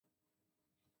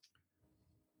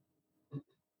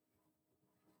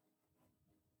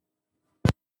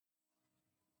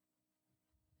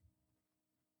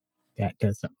That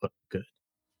doesn't look good.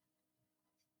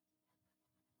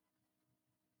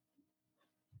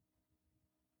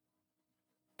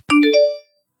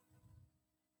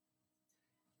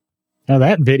 Now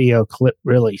that video clip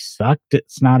really sucked.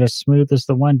 It's not as smooth as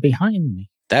the one behind me.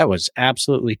 That was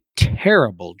absolutely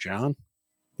terrible, John.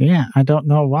 Yeah, I don't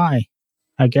know why.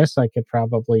 I guess I could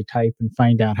probably type and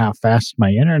find out how fast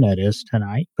my internet is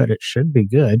tonight, but it should be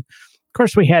good. Of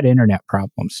course, we had internet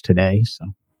problems today, so.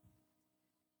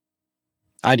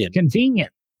 I didn't.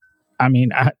 Convenient. I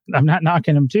mean, I'm not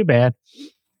knocking them too bad.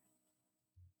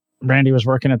 Brandy was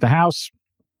working at the house.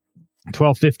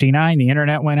 12:59, the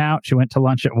internet went out. She went to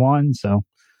lunch at 1, so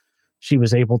she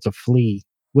was able to flee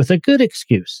with a good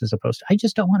excuse, as opposed to, I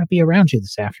just don't want to be around you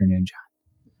this afternoon, John.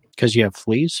 Because you have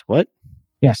fleas? What?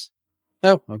 Yes.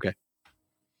 Oh, okay.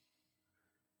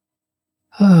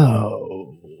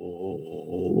 Oh.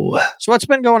 So what's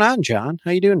been going on, John? How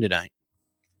you doing tonight?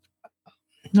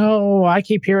 No, I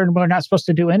keep hearing we're not supposed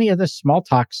to do any of this small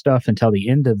talk stuff until the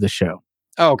end of the show.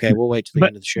 Oh, okay. We'll wait till the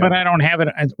end of the show. But I don't have it.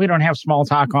 We don't have small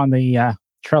talk on the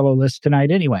Trello list tonight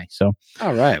anyway. So,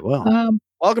 all right. Well,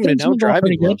 welcome to No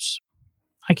Driving Gloves.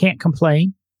 I can't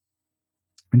complain.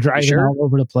 I'm driving all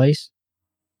over the place.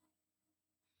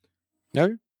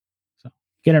 Okay. So,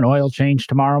 get an oil change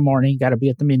tomorrow morning. Got to be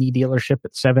at the Mini dealership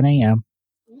at 7 a.m.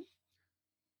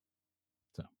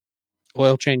 So,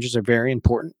 oil changes are very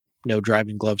important. No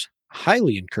Driving Gloves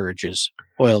highly encourages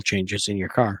oil changes in your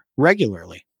car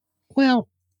regularly. Well,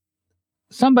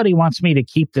 somebody wants me to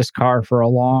keep this car for a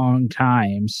long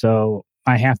time, so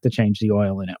I have to change the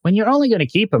oil in it. When you're only going to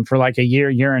keep them for like a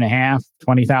year, year and a half,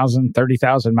 20,000,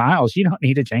 30,000 miles, you don't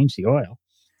need to change the oil.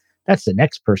 That's the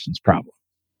next person's problem.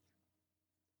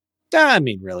 I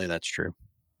mean, really, that's true.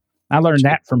 I learned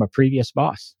that from a previous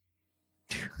boss.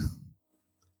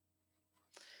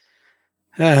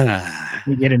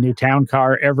 We get a new town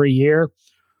car every year,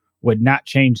 would not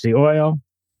change the oil.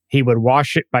 He would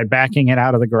wash it by backing it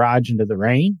out of the garage into the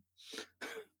rain.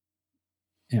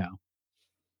 Yeah.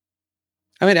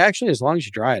 I mean, actually, as long as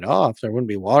you dry it off, there wouldn't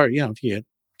be water. You know, if you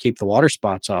keep the water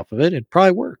spots off of it, it'd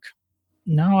probably work.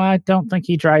 No, I don't think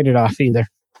he dried it off either.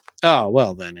 Oh,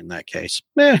 well, then in that case.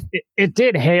 It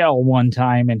did hail one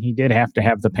time, and he did have to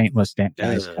have the paintless stamp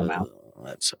guys come out.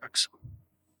 That sucks.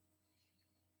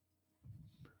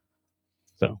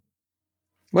 So,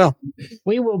 well,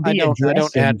 we will be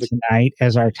addressing tonight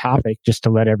as our topic, just to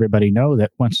let everybody know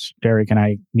that once Derek and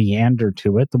I meander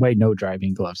to it, the way No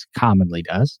Driving Gloves commonly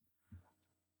does.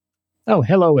 Oh,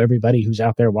 hello, everybody who's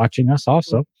out there watching us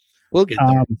also. We'll get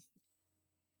there.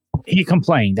 He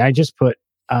complained. I just put,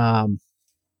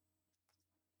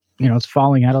 it's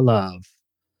falling out of love.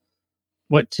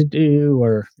 What to do,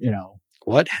 or,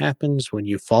 What happens when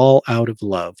you fall out of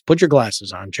love? Put your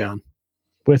glasses on, John.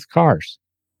 With cars.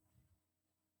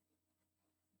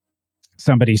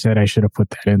 Somebody said I should have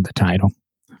put that in the title.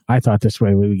 I thought this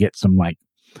way we would get some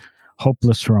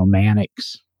hopeless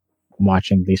romantics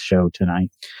watching this show tonight.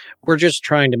 We're just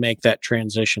trying to make that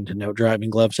transition to No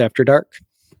Driving Gloves After Dark.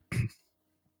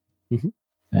 Mm-hmm.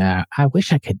 I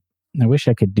wish I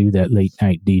could do that late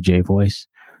night DJ voice.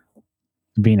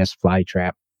 Venus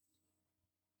Flytrap.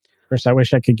 First, I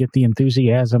wish I could get the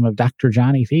enthusiasm of Dr.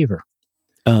 Johnny Fever.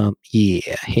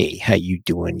 Yeah. Hey, how you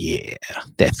doing? Yeah,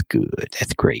 that's good.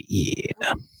 That's great.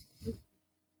 Yeah.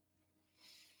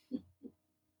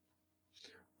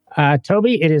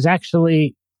 Toby, it is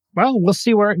actually, we'll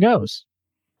see where it goes.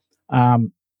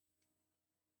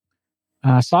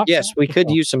 Yes, we could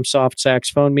use some soft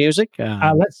saxophone music.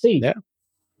 Let's see. Yeah.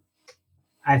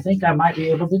 I think I might be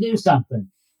able to do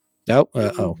something. No.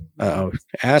 Uh-oh.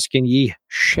 Ask and ye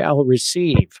shall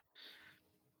receive.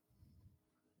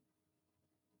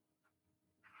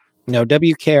 No,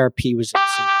 WKRP was in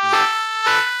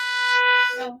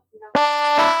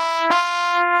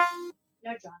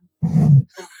No,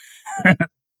 John.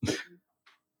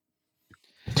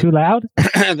 Too loud?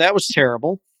 That was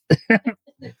terrible. Well,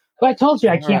 I told you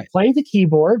I can't play the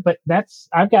keyboard, but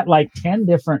I've got 10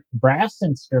 different brass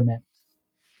instruments.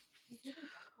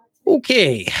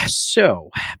 Okay, so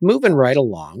moving right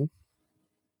along.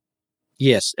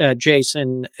 Yes,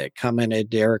 Jason commented,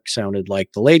 Derek sounded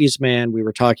like the ladies' man. We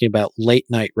were talking about late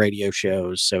night radio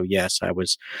shows. So yes, I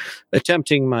was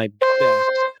attempting my best.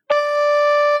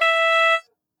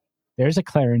 There's a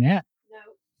clarinet.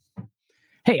 No.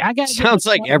 Hey, I got. Sounds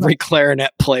like every clarinet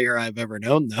player I've ever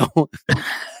known, though.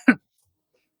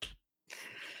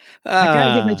 I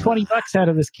gotta get my $20 out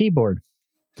of this keyboard.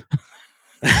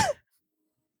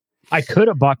 I could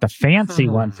have bought the fancy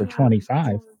one for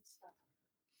 $25.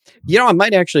 I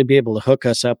might actually be able to hook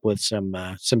us up with some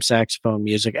saxophone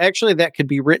music. Actually, that could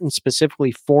be written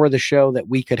specifically for the show that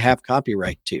we could have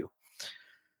copyright to.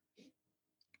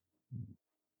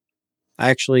 I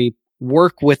actually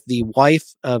work with the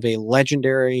wife of a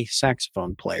legendary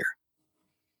saxophone player.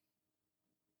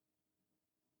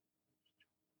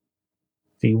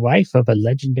 The wife of a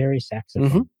legendary saxophone.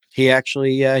 Mm-hmm. He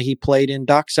actually he played in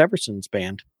Doc Severson's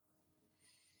band.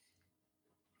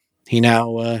 He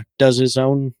now does his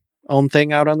own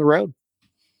thing out on the road.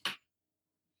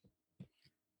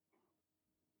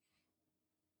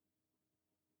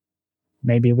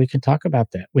 Maybe we can talk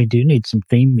about that. We do need some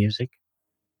theme music.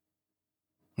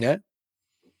 Yeah.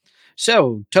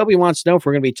 So Toby wants to know if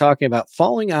we're going to be talking about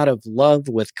falling out of love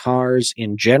with cars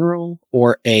in general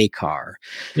or a car.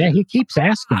 Yeah, he keeps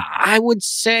asking. I would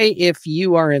say if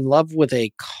you are in love with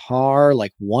a car,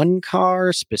 like one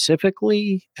car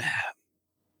specifically,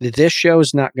 this show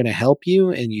is not going to help you,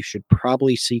 and you should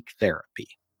probably seek therapy.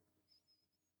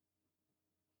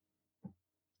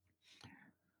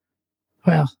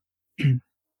 Well,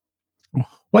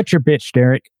 what's your bitch,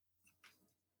 Derek?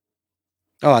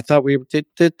 Oh, I thought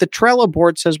the Trello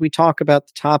board says we talk about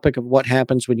the topic of what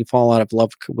happens when you fall out of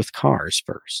love with cars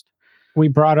first. We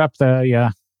brought up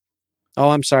the. Oh,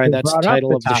 I'm sorry. That's the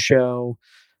title of the topic. show.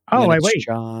 Oh, wait.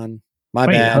 John. My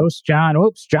bad. Host John.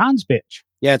 Oops, John's bitch.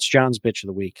 Yeah, it's John's bitch of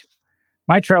the week.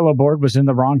 My Trello board was in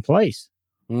the wrong place.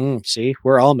 See,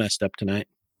 we're all messed up tonight.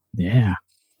 Yeah.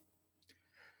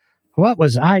 What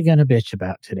was I going to bitch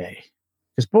about today?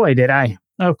 Because, boy, did I,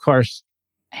 of course,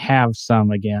 have some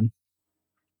again.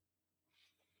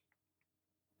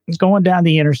 Going down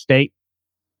the interstate.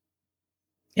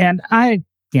 And I,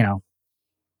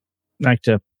 like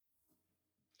to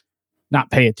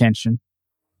not pay attention.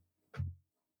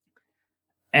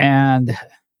 And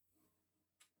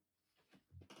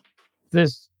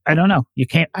this, I don't know.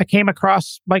 I came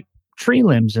across like tree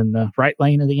limbs in the right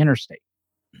lane of the interstate.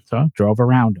 So I drove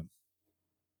around them.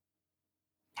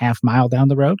 Half mile down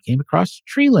the road, came across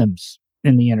tree limbs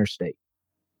in the interstate.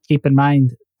 Keep in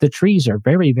mind, the trees are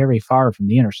very, very far from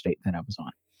the interstate that I was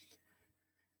on.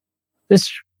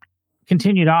 This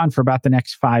continued on for about the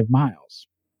next 5 miles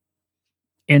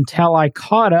until I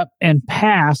caught up and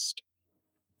passed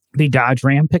the Dodge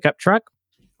Ram pickup truck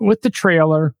with the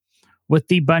trailer with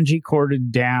the bungee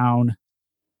corded down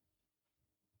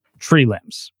tree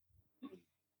limbs.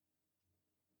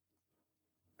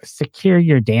 Secure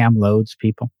your damn loads,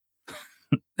 people.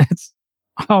 That's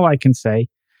all I can say.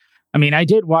 I mean, I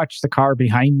did watch the car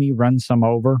behind me run some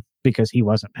over because he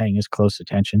wasn't paying as close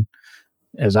attention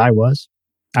as I was.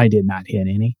 I did not hit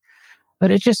any.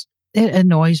 But it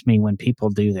annoys me when people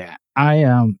do that. I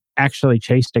actually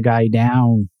chased a guy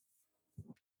down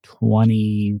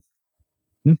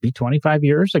 25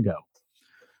 years ago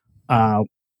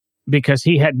because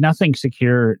he had nothing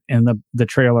secure in the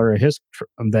trailer of his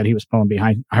that he was pulling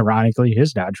behind, ironically,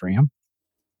 his Dodge Ram.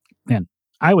 And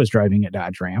I was driving a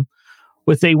Dodge Ram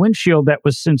with a windshield that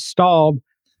was installed.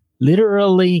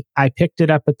 Literally, I picked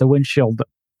it up at the windshield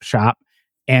shop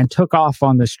and took off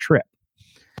on this trip.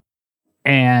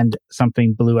 And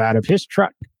something blew out of his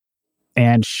truck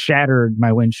and shattered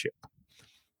my windshield.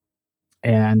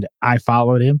 And I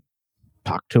followed him,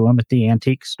 talked to him at the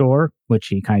antique store, which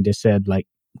he kind of said, like,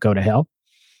 go to hell.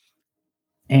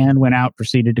 And went out,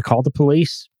 proceeded to call the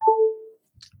police.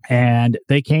 And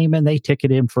they came and they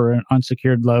ticketed him for an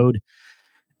unsecured load.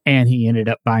 And he ended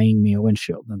up buying me a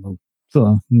windshield. And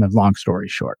the long story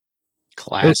short.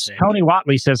 Classic. Tony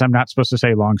Watley says I'm not supposed to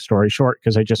say long story short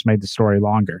because I just made the story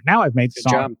longer. Now I've made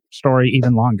the story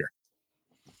even longer.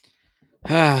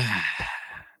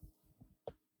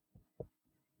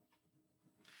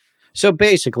 So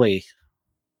basically,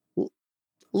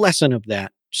 lesson of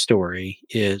that story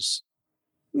is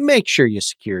make sure you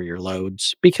secure your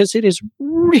loads because it is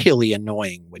really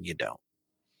annoying when you don't.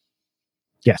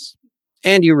 Yes.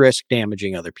 And you risk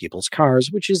damaging other people's cars,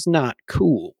 which is not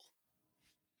cool.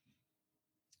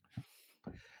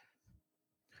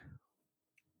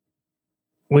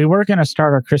 We were going to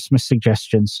start our Christmas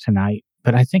suggestions tonight,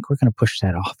 but I think we're going to push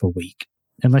that off a week.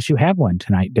 Unless you have one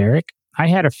tonight, Derek. I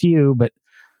had a few, but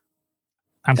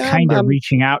I'm kind of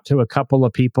reaching out to a couple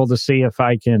of people to see if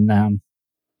I can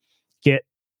get,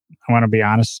 I want to be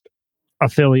honest,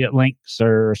 affiliate links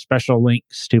or special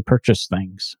links to purchase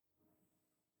things.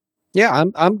 Yeah,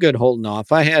 I'm good holding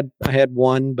off. I had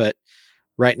one, but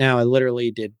right now I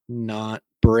literally did not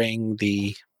bring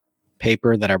the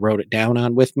paper that I wrote it down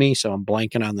on with me, so I'm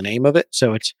blanking on the name of it.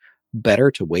 So it's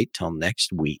better to wait till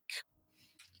next week.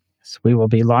 So we will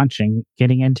be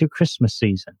getting into Christmas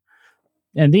season.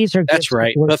 And these are That's gifts that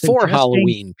right. we're Before suggesting.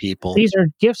 Halloween, people. These are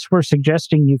gifts we're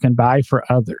suggesting you can buy for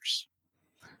others.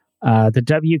 The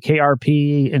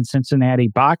WKRP in Cincinnati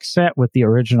box set with the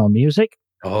original music,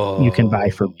 you can buy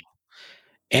for me.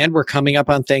 And we're coming up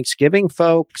on Thanksgiving,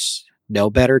 folks. No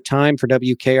better time for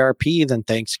WKRP than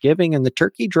Thanksgiving and the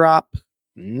turkey drop.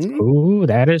 Ooh,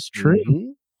 that is true.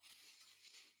 Mm-hmm.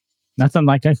 Nothing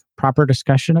like a proper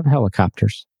discussion of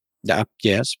helicopters.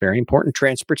 Yes, very important.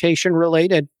 Transportation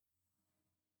related.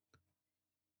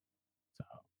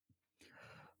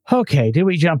 Okay, do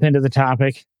we jump into the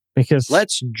topic? Because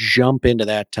let's jump into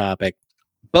that topic.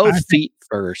 Both feet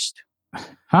first.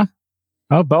 Huh?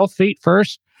 Oh, both feet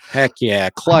first? Heck yeah.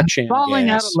 Clutch and falling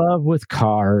gas. out of love with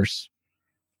cars.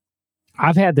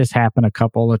 I've had this happen a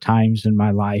couple of times in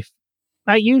my life.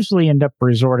 I usually end up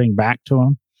resorting back to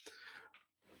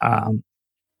them.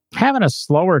 Having a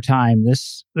slower time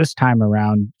this time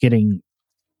around getting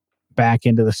back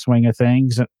into the swing of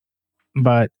things.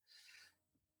 But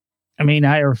I mean,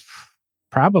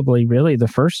 probably really the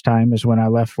first time is when I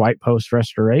left White Post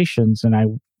Restorations and I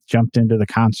jumped into the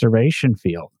conservation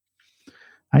field.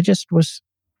 I just was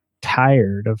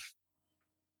tired of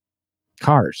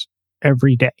cars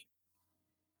every day.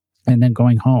 And then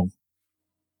going home,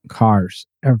 cars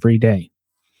every day.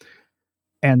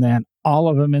 And then all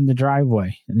of them in the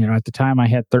driveway. And, at the time I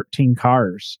had 13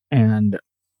 cars. And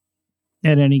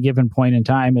at any given point in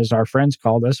time, as our friends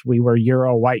called us, we were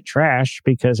Euro white trash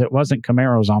because it wasn't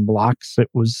Camaros on blocks. It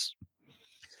was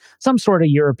some sort of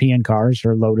European cars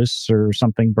or Lotus or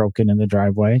something broken in the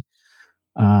driveway.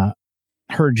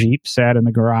 Her Jeep sat in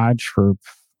the garage for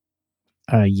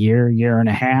a year and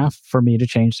a half for me to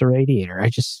change the radiator. I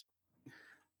just,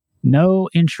 no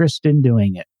interest in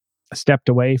doing it. I stepped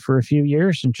away for a few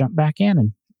years and jumped back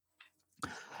in,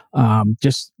 and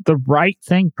just the right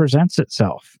thing presents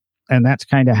itself. And that's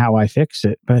kind of how I fix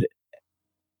it. But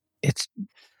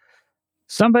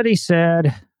somebody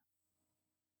said,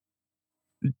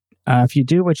 if you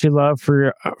do what you love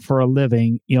for a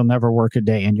living, you'll never work a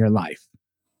day in your life.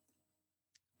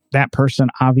 That person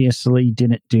obviously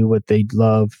didn't do what they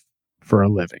love for a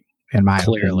living, in my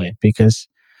opinion, because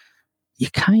you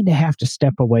kind of have to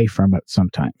step away from it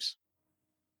sometimes.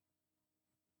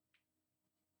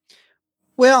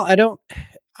 Well,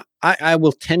 I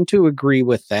will tend to agree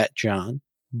with that, John,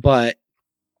 but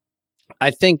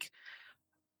I think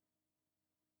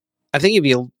if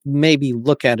you maybe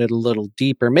look at it a little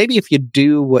deeper, maybe if you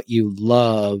do what you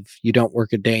love, you don't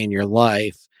work a day in your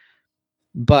life.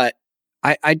 But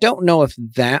I don't know if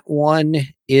that one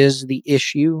is the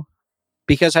issue,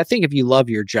 because I think if you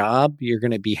love your job, you're going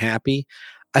to be happy.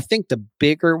 I think the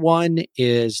bigger one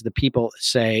is the people that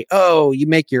say, oh, you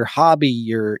make your hobby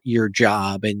your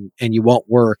job and you won't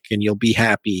work and you'll be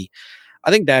happy. I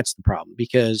think that's the problem,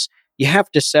 because you have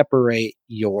to separate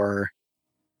your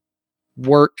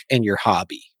work and your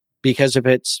hobby. Because if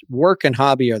it's work and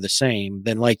hobby are the same,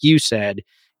 then like you said,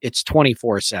 it's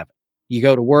 24/7. You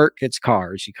go to work, it's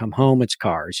cars. You come home, it's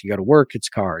cars. You go to work, it's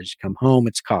cars. You come home,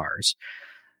 it's cars.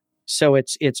 So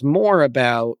it's more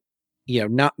about,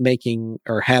 not making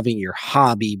or having your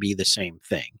hobby be the same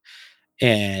thing.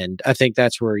 And I think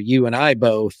that's where you and I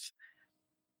both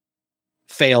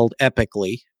failed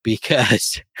epically,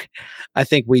 because I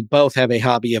think we both have a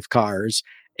hobby of cars,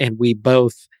 and we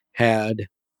both have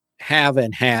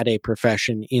and had a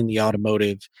profession in the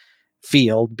automotive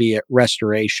field, be it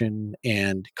restoration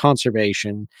and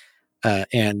conservation,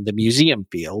 and the museum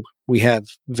field. We have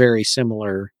very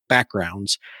similar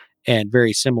backgrounds and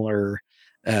very similar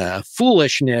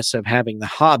foolishness of having the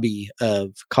hobby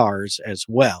of cars as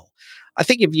well. I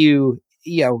think if you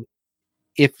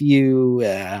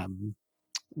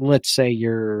let's say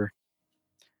you're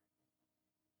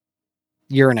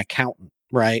an accountant,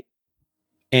 right?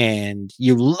 And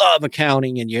you love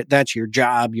accounting and that's your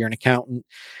job, you're an accountant,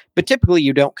 but typically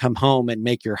you don't come home and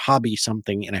make your hobby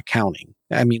something in accounting.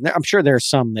 I mean, I'm sure there's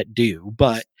some that do,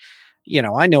 but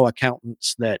I know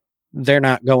accountants that they're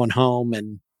not going home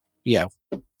and,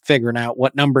 figuring out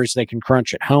what numbers they can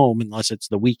crunch at home unless it's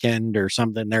the weekend or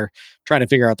something. They're trying to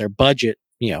figure out their budget,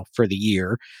 for the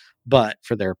year, but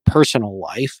for their personal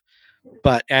life.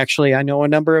 But actually, I know a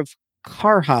number of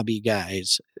car hobby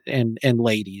guys and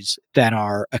ladies that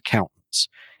are accountants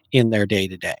in their day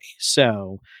to day.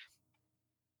 So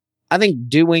I think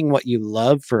doing what you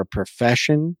love for a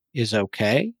profession is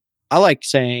okay. I like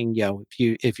saying,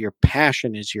 if your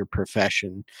passion is your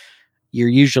profession, you're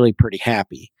usually pretty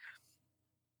happy.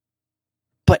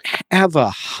 But have a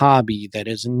hobby that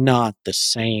is not the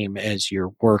same as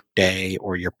your work day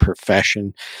or your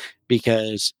profession,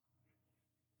 because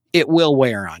it will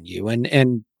wear on you.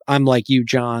 And I'm like you,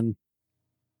 John.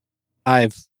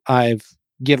 I've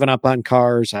given up on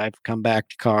cars. I've come back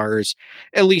to cars,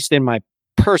 at least in my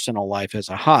personal life as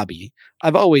a hobby.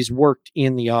 I've always worked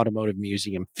in the automotive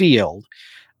museum field.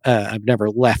 I've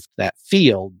never left that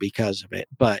field because of it,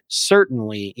 but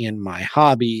certainly in my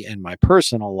hobby and my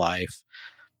personal life,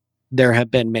 there have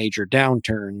been major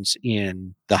downturns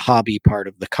in the hobby part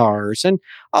of the cars, and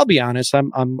I'll be honest,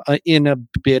 I'm in a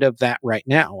bit of that right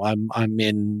now. I'm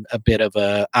in a bit of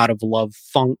a out of love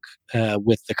funk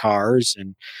with the cars,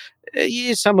 and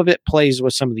yeah, some of it plays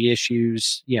with some of the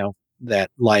issues, that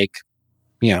like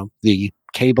the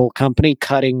cable company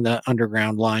cutting the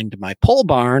underground line to my pole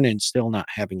barn and still not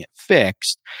having it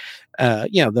fixed.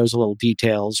 Those little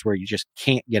details where you just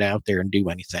can't get out there and do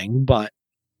anything, but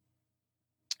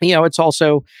it's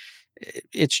also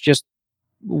it's just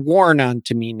worn on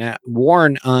me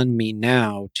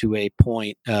now to a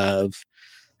point of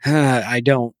I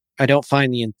don't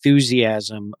find the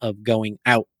enthusiasm of going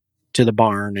out to the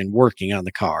barn and working on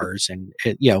the cars, and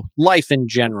life in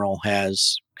general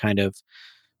has kind of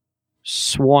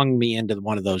swung me into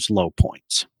one of those low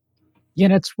points.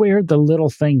 Yeah, it's weird the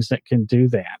little things that can do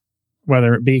that,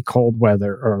 whether it be cold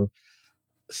weather or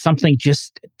something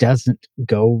just doesn't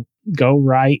go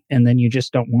right, and then you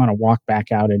just don't want to walk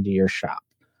back out into your shop,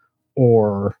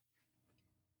 or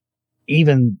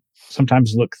even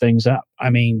sometimes look things up. I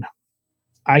mean,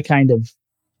 I kind of,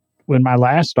 when my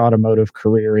last automotive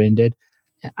career ended,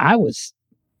 I'll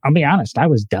be honest, I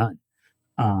was done.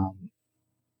 Um,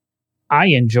 I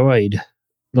enjoyed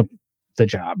the the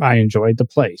job. I enjoyed the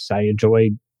place. I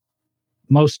enjoyed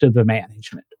most of the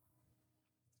management.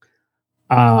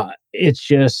 It's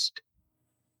just,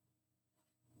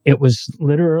 it was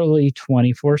literally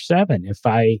 24/7. If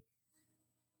I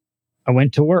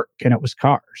went to work and it was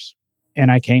cars,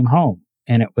 and I came home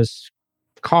and it was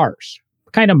cars,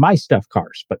 kind of my stuff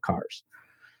cars, but cars.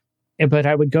 But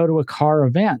I would go to a car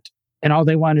event and all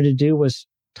they wanted to do was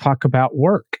talk about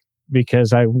work,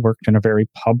 because I worked in a very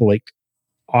public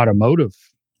automotive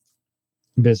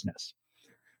business.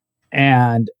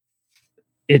 And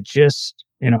it just,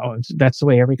 that's the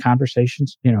way every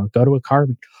conversation's, go to a car.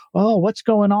 Oh, what's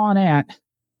going on at?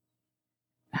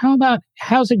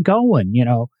 How's it going?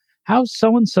 How's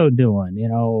so and so doing?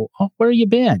 Oh, where you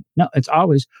been? No, it's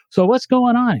always, so what's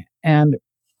going on? And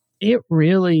it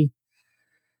really,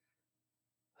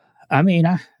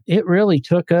 it really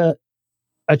took a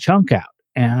chunk out.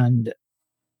 And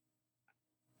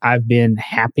I've been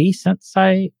happy since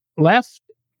I left.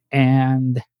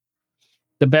 And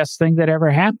the best thing that ever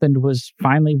happened was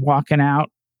finally walking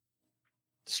out,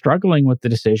 struggling with the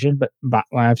decision. But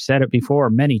I've said it before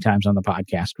many times on the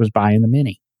podcast, was buying the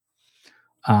Mini.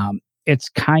 It's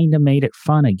kind of made it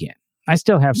fun again. I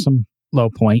still have some low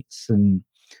points, and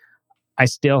I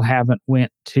still haven't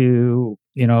went to,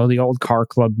 the old car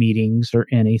club meetings or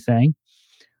anything.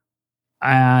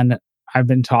 And I've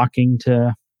been talking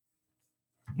to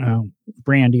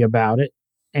Brandy about it.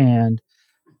 And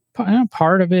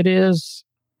part of it is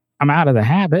I'm out of the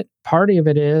habit. Part of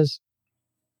it is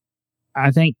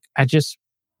I think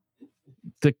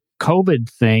the COVID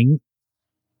thing,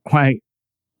 why,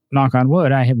 knock on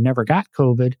wood, I have never got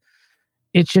COVID.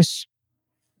 It just,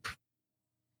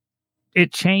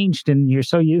 it changed, and you're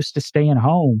so used to staying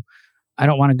home. I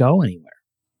don't want to go anywhere.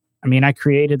 I mean, I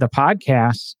created the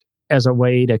podcast as a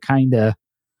way to kind of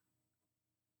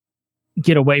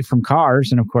get away from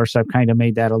cars. And of course, I've kind of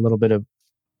made that a little bit of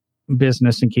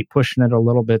business and keep pushing it a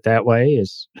little bit that way,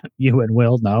 as you and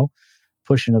Will know,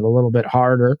 pushing it a little bit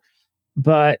harder.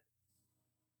 But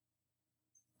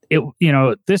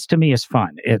this to me is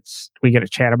fun. We get to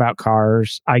chat about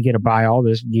cars. I get to buy all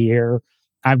this gear.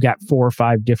 I've got 4 or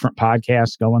 5 different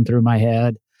podcasts going through my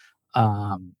head.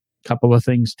 Couple of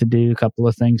things to do, couple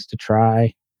of things to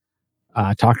try.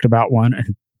 Talked about one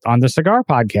on the cigar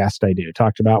podcast.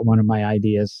 Talked about one of my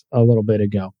ideas a little bit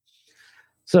ago.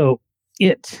 So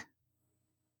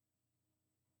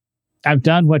I've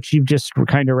done what you've just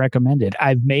kind of recommended.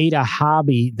 I've made a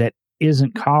hobby that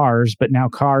isn't cars, but now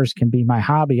cars can be my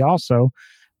hobby also,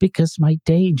 because my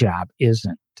day job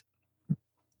isn't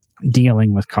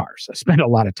dealing with cars. I spend a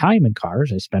lot of time in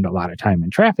cars. I spend a lot of time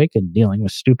in traffic and dealing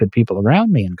with stupid people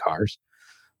around me in cars.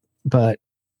 But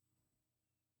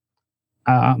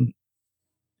I'm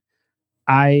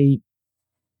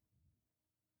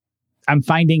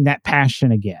finding that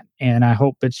passion again, and I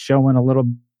hope it's showing a little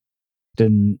bit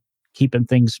in keeping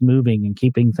things moving and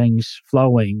keeping things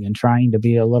flowing and trying to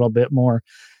be a little bit more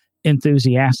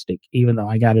enthusiastic, even though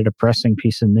I got a depressing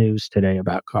piece of news today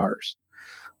about cars.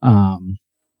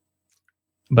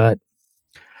 But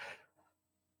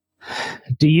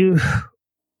do you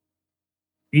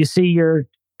see your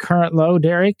current low,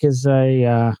 Derek, is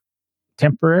a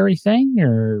temporary thing,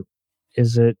 or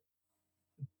is it,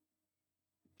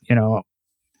 you know,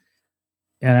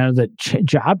 the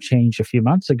job change a few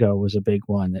months ago was a big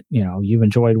one that, you've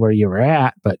enjoyed where you were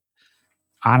at, but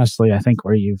honestly, I think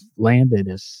where you've landed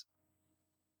is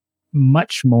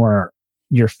much more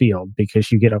your field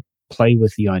because you get to play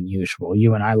with the unusual.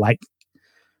 You and I like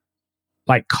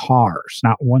cars,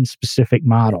 not one specific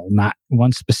model, not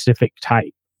one specific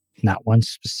type, not one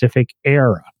specific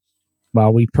era.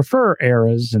 While we prefer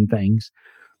eras and things,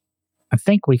 I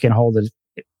think we can hold a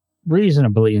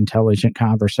reasonably intelligent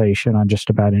conversation on just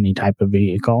about any type of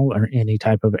vehicle or any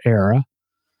type of era.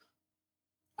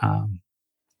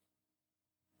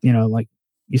 Like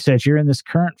you said, you're in this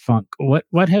current funk.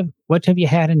 What have you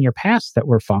had in your past that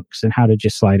were funks, and how did you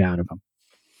slide out of them?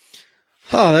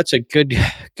 Oh, that's a good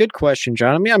question,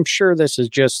 John. I mean, I'm sure this is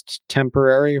just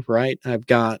temporary, right? I've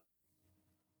got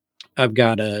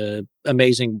a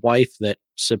amazing wife that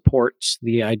supports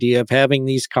the idea of having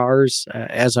these cars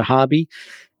as a hobby,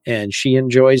 and she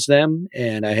enjoys them.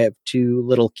 And I have 2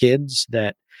 little kids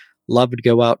that love to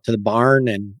go out to the barn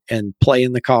and play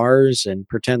in the cars and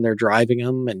pretend they're driving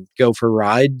them and go for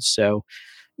rides. So,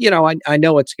 I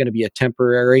know it's going to be a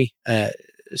temporary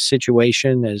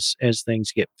situation as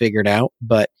things get figured out.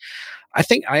 But I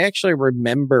think I actually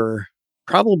remember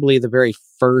probably the very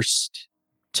first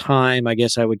time, I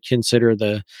guess I would consider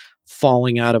the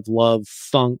falling out of love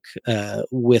funk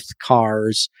with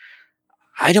cars.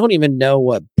 I don't even know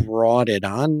what brought it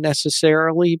on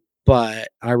necessarily, but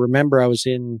I remember I was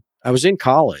in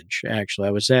college. Actually,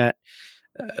 I was at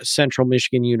Central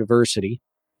Michigan University,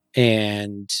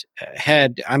 and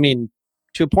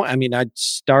to a point. I mean, I'd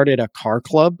started a car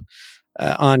club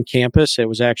on campus. It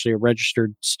was actually a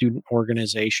registered student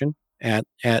organization at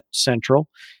Central,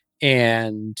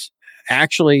 and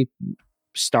actually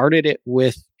started it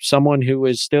with someone who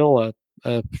is still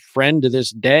a friend to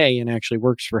this day and actually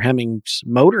works for Hemmings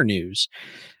Motor News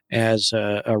as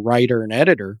a writer and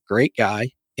editor. Great guy.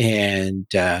 And,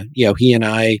 he and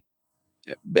I,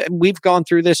 we've gone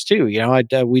through this too.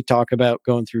 We talk about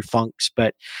going through funks,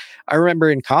 but I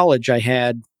remember in college I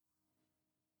had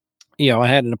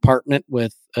an apartment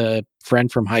with a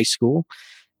friend from high school,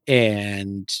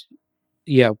 and,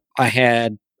 I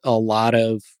had a lot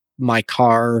of my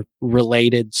car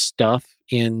related stuff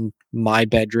in my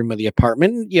bedroom of the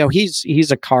apartment.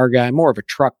 He's a car guy, more of a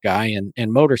truck guy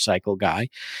and motorcycle guy.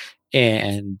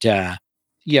 And,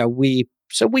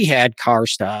 we had car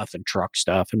stuff and truck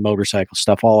stuff and motorcycle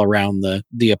stuff all around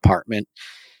the apartment.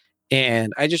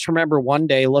 And I just remember one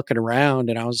day looking around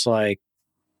and I was like,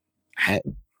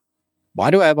 why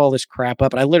do I have all this crap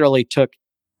up? And I literally took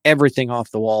everything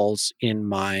off the walls in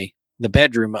the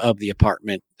bedroom of the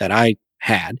apartment that I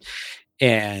had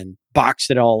and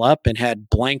boxed it all up and had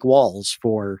blank walls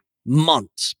for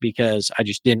months because I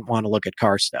just didn't want to look at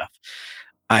car stuff.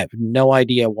 I have no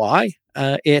idea why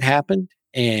it happened.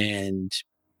 And,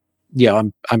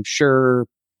 I'm sure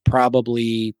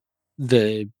probably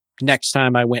the next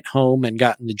time I went home and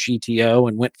got in the GTO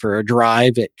and went for a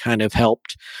drive, it kind of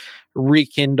helped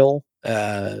rekindle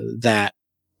that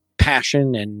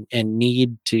passion and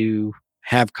need to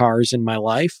have cars in my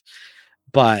life.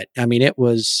 But I mean, it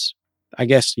was, I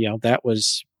guess, that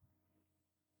was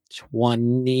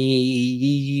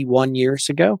 21 years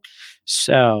ago.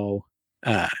 So,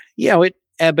 it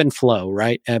ebb and flow,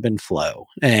 right? Ebb and flow.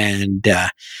 And,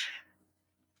 I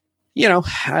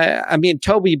mean,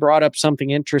 Toby brought up something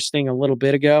interesting a little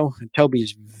bit ago.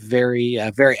 Toby's very,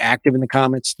 very active in the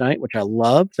comments tonight, which I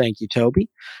love. Thank you, Toby.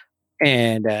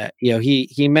 And,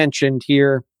 he mentioned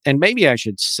here, and maybe I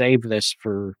should save this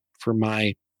for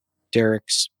my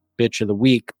Derek's bitch of the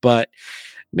week, but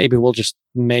maybe we'll just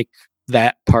make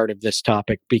that part of this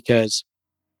topic because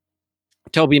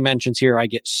Toby mentions here, I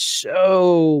get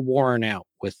so worn out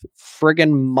with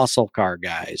friggin' muscle car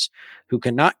guys who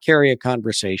cannot carry a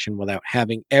conversation without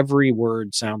having every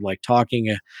word sound like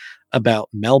talking about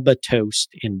Melba toast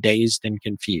in Dazed and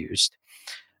Confused.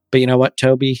 But you know what,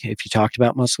 Toby? If you talked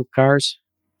about muscle cars,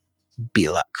 it'd be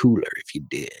a lot cooler if you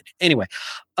did. Anyway,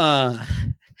 but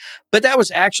that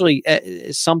was actually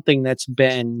something that's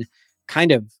been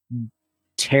kind of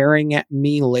tearing at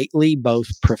me lately,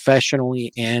 both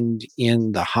professionally and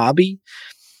in the hobby,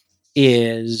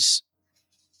 is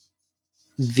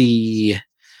the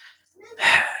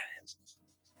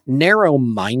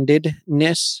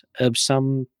narrow-mindedness of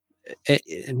some,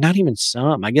 not even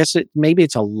some, I guess maybe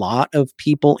it's a lot of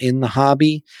people in the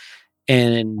hobby,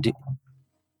 and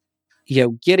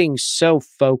getting so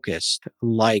focused,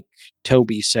 like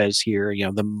Toby says here,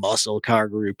 the muscle car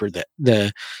group or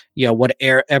the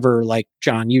whatever, like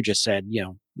John, you just said,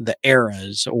 the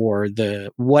eras or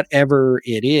the whatever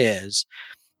it is,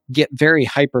 get very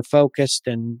hyper focused.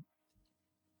 And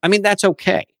I mean, that's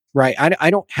okay, right? I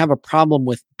don't have a problem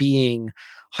with being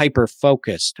hyper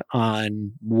focused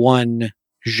on one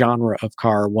genre of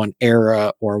car, one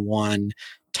era, or one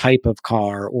type of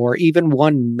car, or even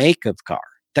one make of car.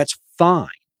 That's fine.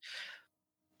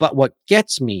 But what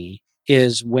gets me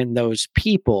is when those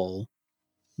people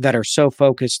that are so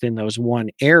focused in those one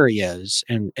areas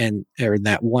and or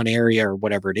that one area or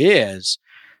whatever it is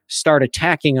start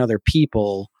attacking other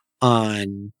people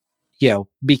on,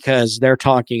 because they're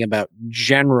talking about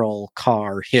general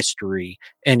car history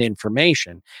and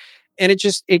information. And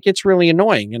it gets really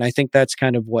annoying. And I think that's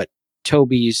kind of what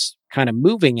Toby's kind of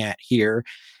moving at here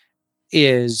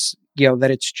is,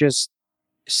 that it's just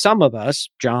some of us,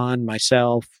 John,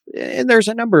 myself, and there's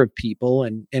a number of people,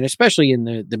 and especially in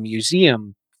the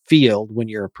museum field, when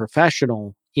you're a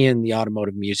professional in the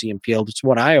automotive museum field, it's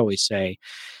what I always say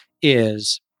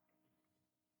is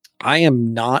I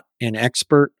am not an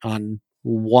expert on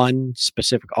one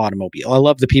specific automobile. I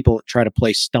love the people that try to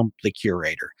play stump the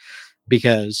curator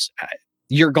because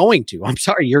you're going to. I'm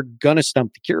sorry, you're going to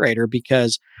stump the curator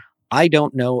because I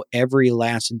don't know every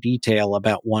last detail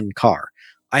about one car.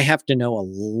 I have to know a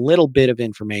little bit of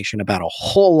information about a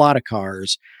whole lot of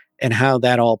cars and how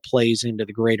that all plays into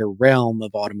the greater realm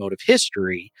of automotive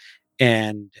history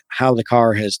and how the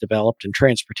car has developed and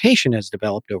transportation has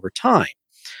developed over time.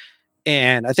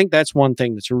 And I think that's one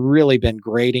thing that's really been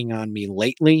grating on me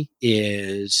lately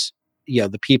is,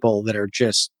 the people that are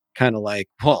just kind of like,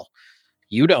 well,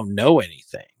 you don't know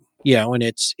anything, and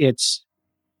it's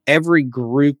every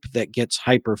group that gets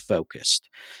hyper focused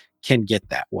can get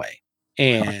that way.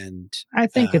 And I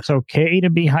think it's okay to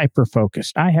be hyper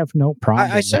focused. I have no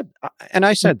problem. I said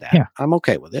that. Yeah. I'm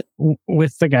okay with it.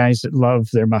 With the guys that love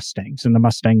their Mustangs and the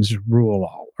Mustangs rule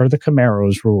all, or the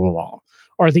Camaros rule all,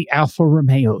 or the Alfa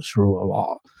Romeos rule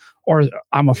all, or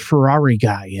I'm a Ferrari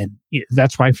guy and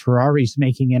that's why Ferrari's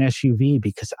making an SUV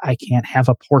because I can't have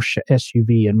a Porsche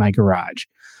SUV in my garage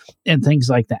and things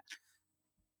like that.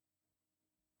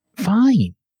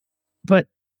 Fine.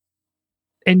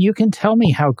 And you can tell me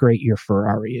how great your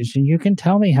Ferrari is, and you can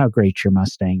tell me how great your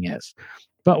Mustang is.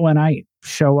 But when I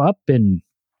show up in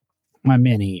my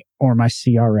Mini or my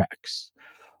CRX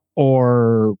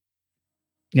or,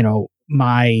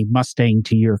 my Mustang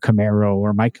to your Camaro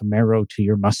or my Camaro to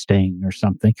your Mustang or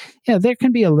something, there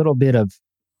can be a little bit of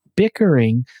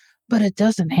bickering, but it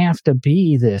doesn't have to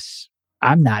be this,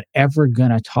 I'm not ever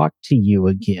going to talk to you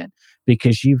again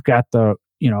because you've got the,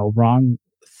 wrong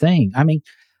thing. I mean,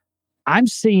 I'm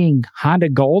seeing Honda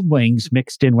Goldwings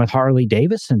mixed in with Harley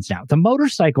Davidsons now. The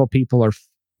motorcycle people are,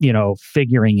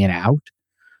 figuring it out.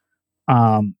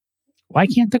 Why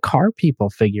can't the car people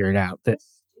figure it out? That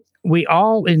we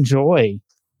all enjoy,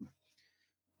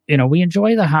 we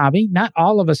enjoy the hobby. Not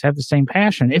all of us have the same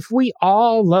passion. If we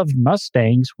all loved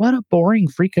Mustangs, what a boring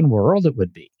freaking world it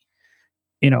would be.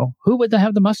 Who would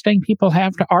have the Mustang people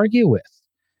have to argue with?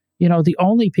 The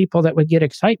only people that would get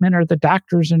excitement are the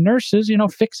doctors and nurses,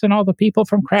 fixing all the people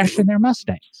from crashing their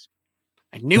Mustangs.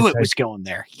 I knew it was going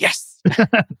there. Yes.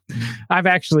 I've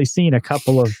actually seen a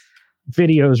couple of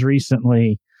videos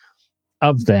recently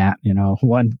of that.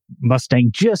 One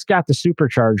Mustang just got the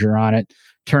supercharger on it,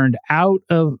 turned out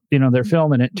of, they're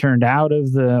filming it, turned out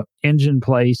of the engine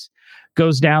place,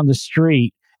 goes down the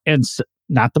street, and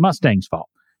not the Mustang's fault.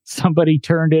 Somebody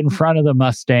turned in front of the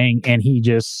Mustang and he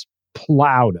just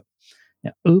plowed him.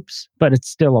 Oops, but it's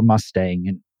still a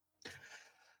Mustang.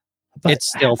 But it's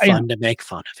still fun to make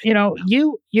fun of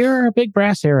it. You're a big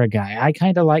brass era guy. I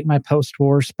kind of like my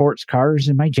post-war sports cars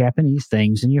and my Japanese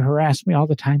things, and you harass me all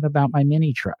the time about my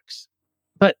mini trucks.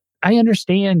 But I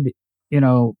understand,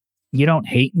 you don't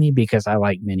hate me because I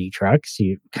like mini trucks.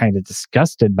 You're kind of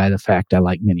disgusted by the fact I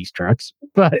like mini trucks,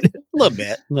 but a little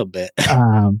bit.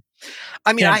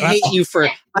 I mean, I hate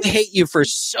you for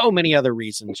so many other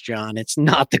reasons, John. It's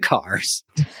not the cars.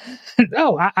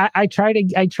 No, I try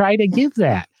to give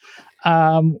that.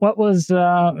 What was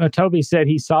Toby said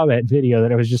he saw that video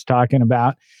that I was just talking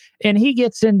about, and he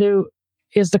gets into,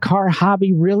 is the car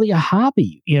hobby really a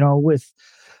hobby? With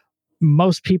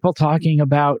most people talking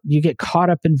about you get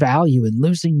caught up in value and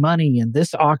losing money in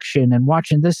this auction and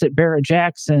watching this at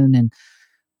Barrett-Jackson, and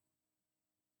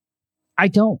I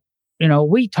don't.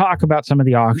 We talk about some of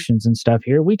the auctions and stuff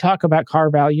here. We talk about car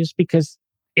values because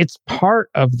it's part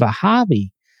of the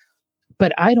hobby,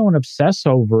 but I don't obsess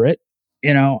over it.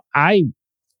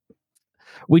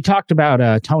 We talked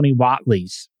about Tony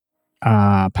Watley's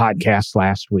podcast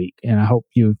last week, and I hope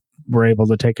you were able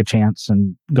to take a chance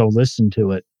and go listen to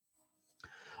it,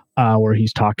 where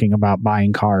he's talking about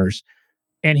buying cars.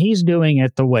 And he's doing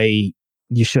it the way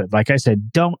you should. Like I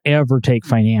said, don't ever take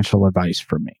financial advice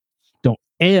from me. Don't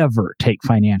ever take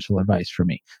financial advice from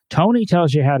me. Tony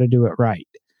tells you how to do it right.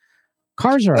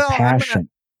 Cars are a passion.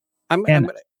 I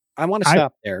want to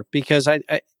stop there because I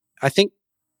think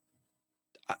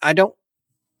I don't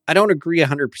agree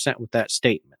 100% with that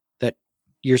statement that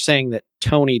you're saying that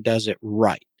Tony does it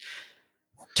right.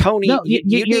 Tony, no, you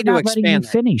need to expand that.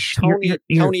 Finish.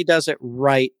 Tony does it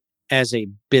right as a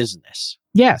business.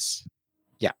 Yes.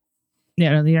 Yeah.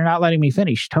 You're not letting me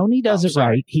finish. Tony does it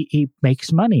right. He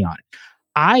makes money on it.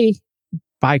 I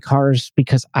buy cars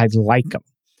because I like them.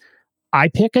 I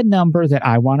pick a number that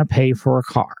I want to pay for a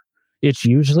car. It's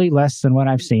usually less than what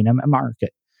I've seen them at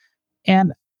market.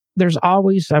 And there's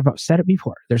always, I've said it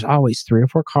before, there's always 3 or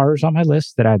 4 cars on my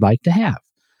list that I'd like to have.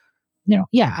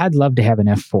 Yeah, I'd love to have an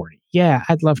F40. Yeah,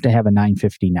 I'd love to have a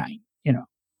 959, a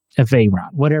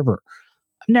Veyron, whatever.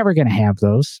 I'm never going to have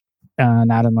those,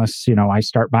 not unless, I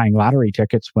start buying lottery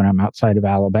tickets when I'm outside of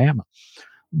Alabama.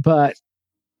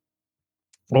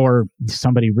 Or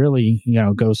somebody really,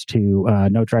 goes to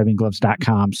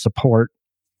nodrivinggloves.com support,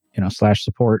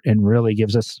 /support and really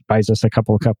buys us a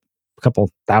couple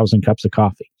thousand cups of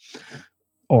coffee,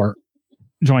 or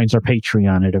joins our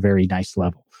Patreon at a very nice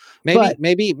level.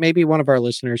 Maybe one of our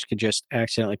listeners could just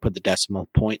accidentally put the decimal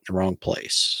point in the wrong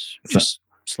place. Just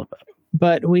slip up.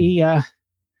 But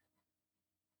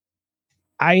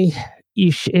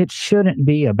it shouldn't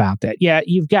be about that. Yeah,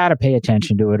 you've got to pay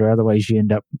attention to it, or otherwise you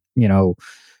end up,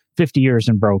 50 years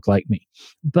and broke like me.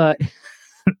 But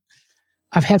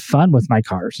I've had fun with my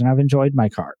cars and I've enjoyed my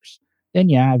cars. And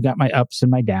yeah, I've got my ups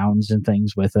and my downs and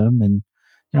things with them. And,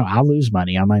 I'll lose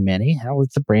money on my Mini. Hell,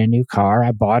 it's a brand new car.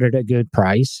 I bought it at a good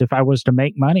price. If I was to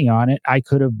make money on it, I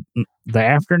could have, the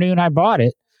afternoon I bought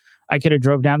it, I could have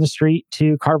drove down the street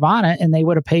to Carvana and they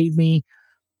would have paid me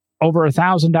over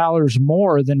 $1,000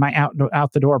 more than my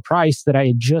out the door price that I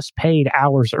had just paid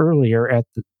hours earlier at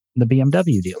the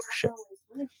BMW dealership.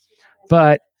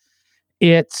 But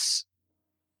it's,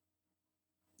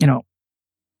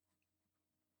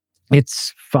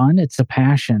 it's fun. It's a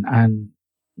passion. And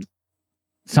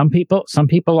some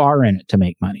people are in it to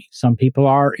make money. Some people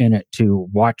are in it to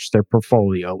watch their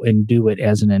portfolio and do it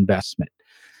as an investment.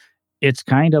 It's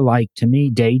kind of like, to me,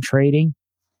 day trading.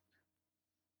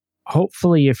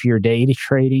 Hopefully, if you're day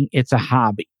trading, it's a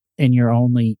hobby and you're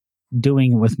only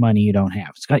doing it with money you don't have.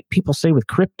 It's like people say with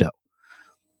crypto.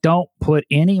 Don't put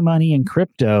any money in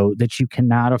crypto that you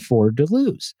cannot afford to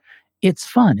lose. It's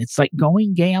fun. It's like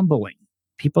going gambling.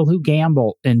 People who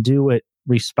gamble and do it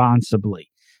responsibly.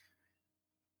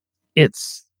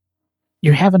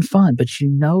 You're having fun, but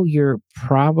you're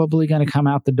probably going to come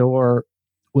out the door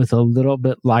with a little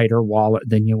bit lighter wallet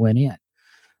than you went in.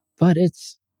 But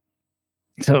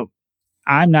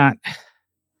I'm not,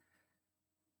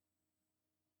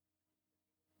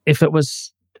 if it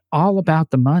was all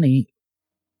about the money,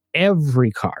 every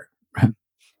car,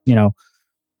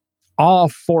 all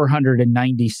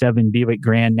 497 Buick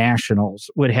Grand Nationals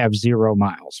would have 0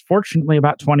 miles. Fortunately,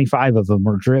 about 25 of them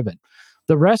were driven.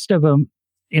 The rest of them,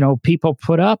 people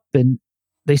put up and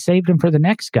they saved them for the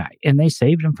next guy, and they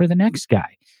saved them for the next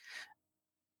guy.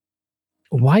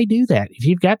 Why do that? If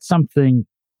you've got something,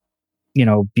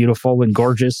 beautiful and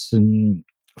gorgeous and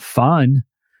fun,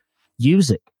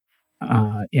 use it.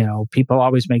 People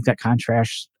always make that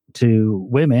contrast to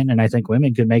women, and I think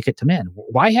women could make it to men.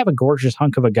 Why have a gorgeous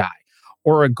hunk of a guy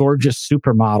or a gorgeous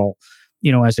supermodel,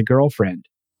 as a girlfriend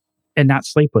and not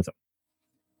sleep with them?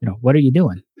 What are you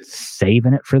doing?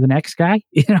 Saving it for the next guy,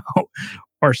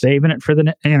 or saving it for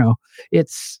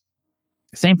it's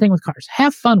the same thing with cars.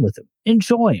 Have fun with them.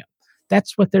 Enjoy them.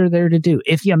 That's what they're there to do.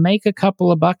 If you make a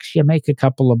couple of bucks, you make a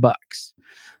couple of bucks.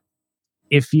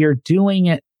 If you're doing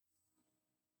it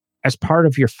as part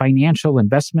of your financial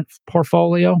investment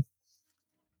portfolio,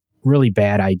 really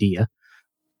bad idea.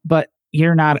 But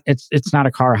it's not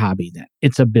a car hobby then.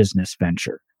 It's a business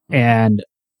venture. And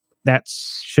that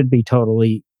should be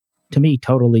totally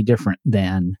different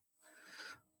than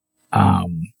a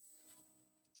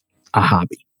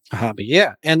hobby. A hobby,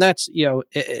 yeah. And that's,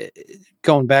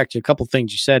 going back to a couple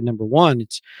things you said. Number one,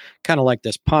 it's kind of like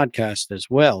this podcast as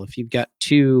well. If you've got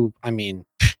 2,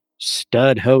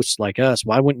 stud hosts like us,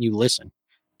 why wouldn't you listen?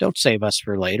 Don't save us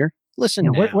for later. Listen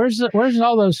now. Where's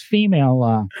all those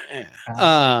female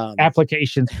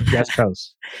applications for guest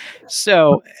hosts?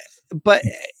 So, but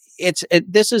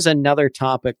this is another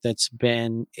topic that's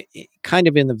been kind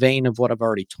of in the vein of what I've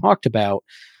already talked about,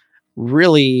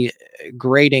 really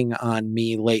grating on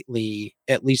me lately,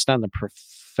 at least on the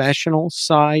professional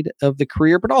side of the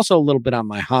career, but also a little bit on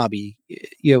my hobby,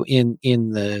 in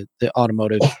the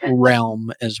automotive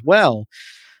realm as well.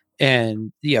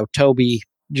 And Toby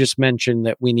just mentioned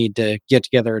that we need to get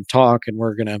together and talk, and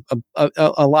we're gonna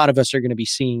a lot of us are gonna be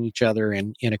seeing each other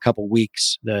in a couple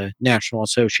weeks. The National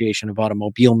Association of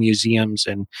Automobile Museums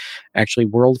and actually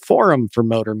World Forum for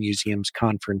Motor Museums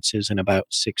conferences in about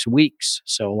 6 weeks.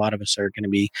 So a lot of us are going to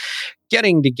be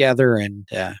getting together and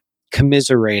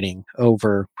commiserating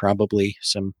over probably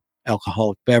some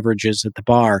alcoholic beverages at the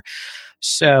bar.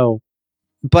 So,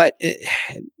 but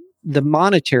the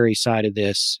monetary side of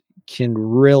this can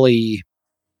really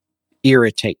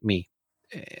irritate me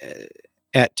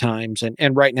at times.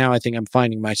 And right now, I think I'm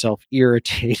finding myself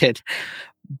irritated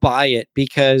by it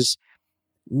because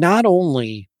not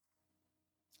only,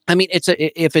 I mean,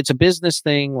 if it's a business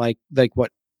thing like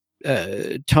what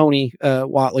Tony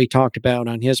Watley talked about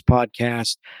on his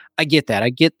podcast, I get that.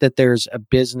 I get that there's a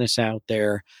business out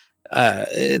there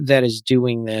that is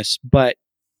doing this, but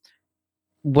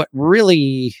what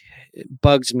really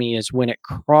bugs me is when it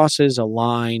crosses a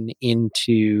line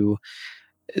into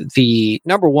the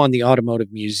number one, the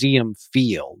automotive museum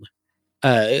field,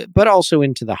 but also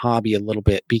into the hobby a little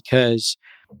bit, because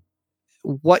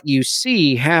what you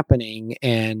see happening,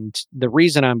 and the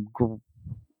reason I'm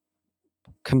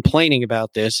complaining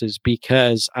about this is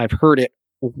because I've heard it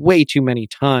way too many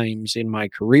times in my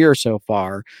career so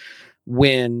far,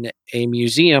 when a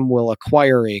museum will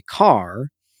acquire a car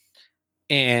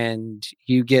and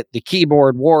you get the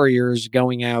keyboard warriors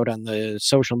going out on the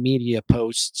social media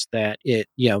posts that the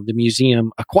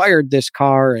museum acquired this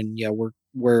car, and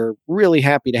we're really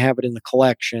happy to have it in the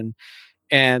collection.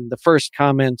 And the first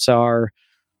comments are,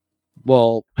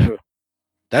 well,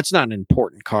 that's not an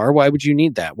important car. Why would you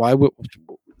need that? Why would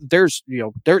there's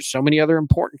so many other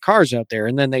important cars out there?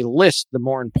 And then they list the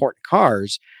more important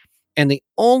cars. And the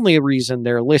only reason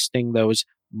they're listing those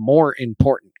more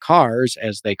important cars,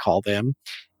 as they call them,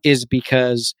 is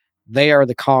because they are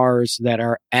the cars that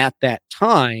are at that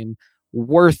time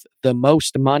worth the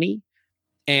most money,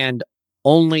 and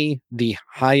only the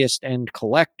highest end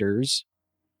collectors,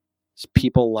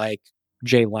 people like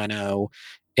Jay Leno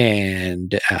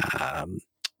and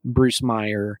Bruce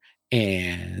Meyer,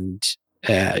 and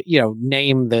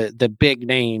name the big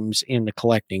names in the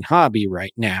collecting hobby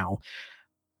right now,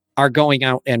 are going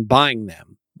out and buying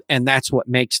them. And that's what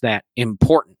makes that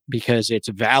important, because it's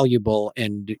valuable,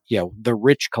 and the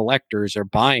rich collectors are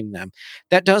buying them.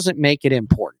 That doesn't make it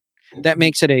important. That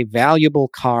makes it a valuable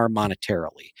car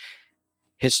monetarily.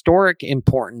 Historic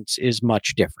importance is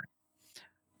much different.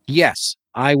 Yes,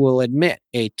 I will admit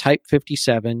a Type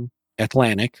 57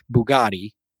 Atlantic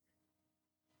Bugatti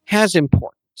has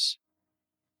importance.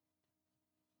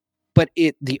 But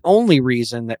the only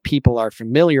reason that people are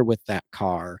familiar with that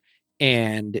car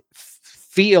and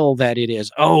feel that it is,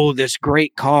 this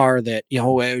great car that,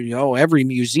 every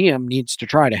museum needs to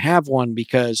try to have one,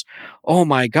 because, oh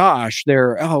my gosh,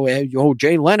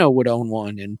 Jay Leno would own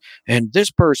one, and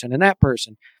this person and that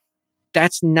person.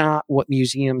 That's not what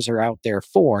museums are out there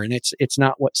for. And it's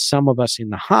not what some of us in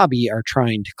the hobby are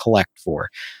trying to collect for.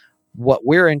 What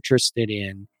we're interested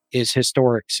in is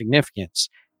historic significance.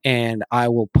 And I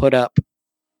will put up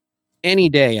any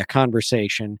day a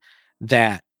conversation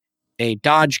that a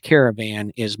Dodge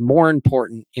Caravan is more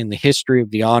important in the history of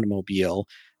the automobile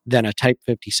than a Type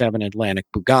 57 Atlantic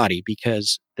Bugatti,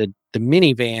 because the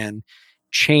minivan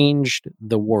changed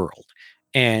the world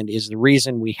and is the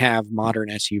reason we have modern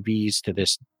SUVs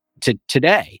to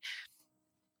today.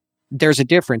 There's a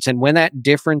difference. And when that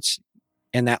difference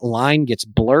and that line gets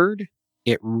blurred,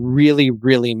 it really,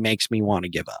 really makes me want to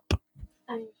give up.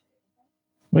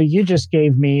 Well, you just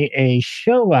gave me a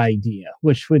show idea,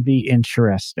 which would be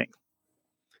interesting.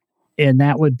 And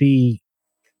that would be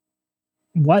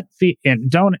and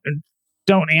don't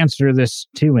answer this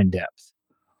too in depth.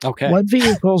 Okay. What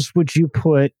vehicles would you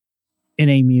put in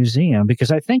a museum?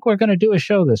 Because I think we're going to do a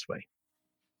show this way,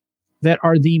 that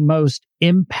are the most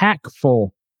impactful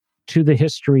to the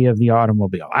history of the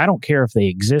automobile. I don't care if they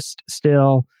exist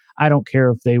still. I don't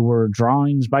care if they were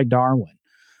drawings by Darwin.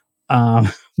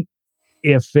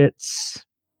 If it's,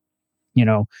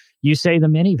 you say the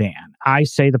minivan, I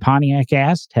say the Pontiac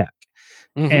Aztec.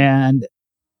 Mm-hmm. And,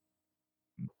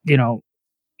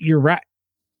 you're right.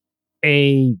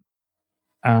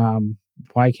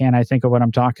 Why can't I think of what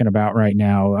I'm talking about right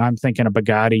now? I'm thinking of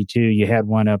Bugatti too. You had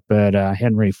one up at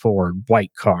Henry Ford,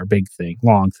 white car, big thing,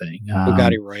 long thing.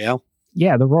 Bugatti Royale.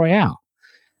 Yeah, the Royale.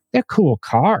 They're cool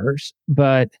cars,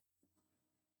 but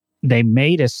they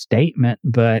made a statement.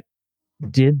 But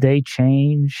did they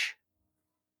change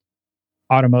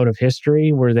automotive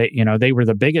history, where they were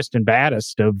the biggest and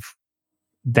baddest of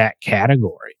that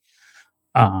category.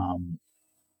 A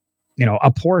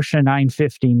Porsche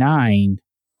 959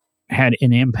 had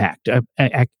an impact.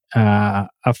 A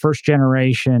first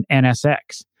generation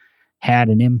NSX had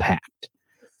an impact.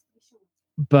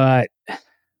 But,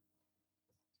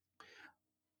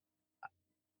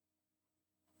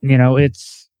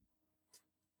 let's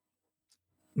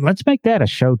make that a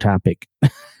show topic.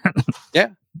 Yeah.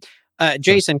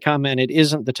 Jason commented,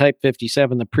 isn't the Type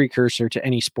 57 the precursor to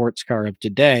any sports car of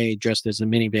today, just as the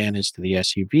minivan is to the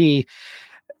SUV?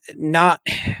 Not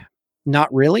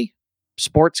really.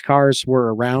 Sports cars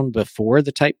were around before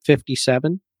the Type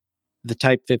 57. The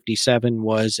Type 57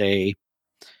 was a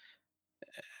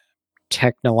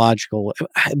technological,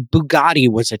 Bugatti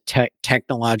was a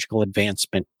technological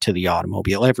advancement to the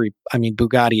automobile.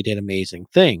 Bugatti did amazing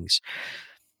things.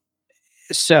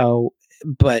 So,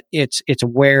 but it's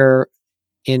where,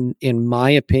 in my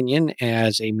opinion,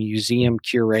 as a museum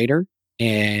curator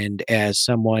and as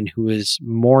someone who is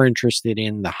more interested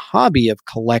in the hobby of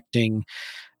collecting,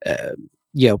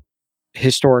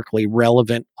 historically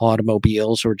relevant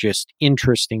automobiles or just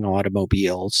interesting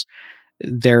automobiles,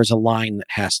 there's a line that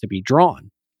has to be drawn.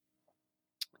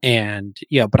 And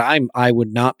but I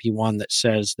would not be one that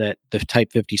says that the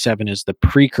Type 57 is the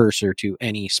precursor to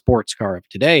any sports car of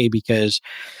today, because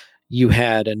you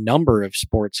had a number of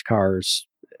sports cars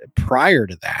prior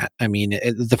to that. I mean,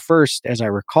 the first, as I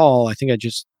recall,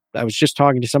 I was just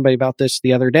talking to somebody about this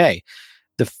the other day.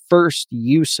 The first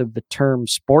use of the term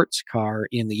sports car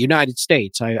in the United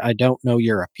States, I don't know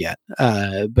Europe yet,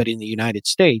 but in the United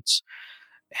States,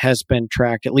 has been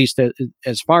tracked, at least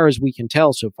as far as we can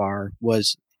tell so far,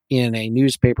 was in a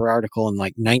newspaper article in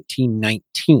like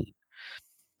 1919.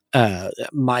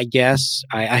 My guess,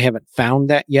 I haven't found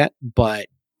that yet, but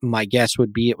my guess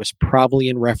would be it was probably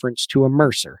in reference to a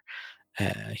Mercer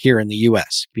here in the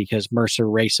U.S., because Mercer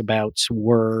racebouts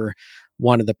were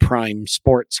one of the prime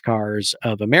sports cars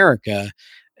of America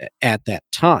at that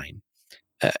time.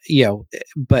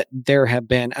 But there have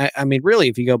been, really,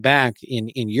 if you go back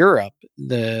in Europe,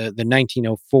 the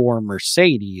 1904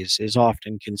 Mercedes is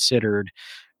often considered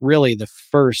really the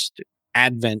first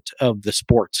advent of the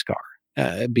sports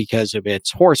car, because of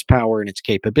its horsepower and its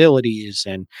capabilities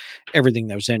and everything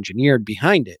that was engineered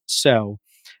behind it. So,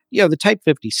 the Type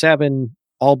 57,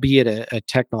 albeit a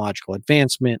technological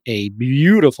advancement, a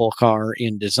beautiful car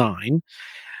in design,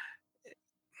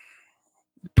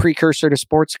 precursor to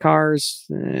sports cars,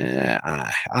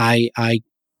 I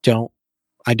don't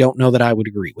know that I would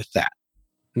agree with that.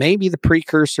 Maybe the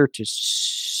precursor to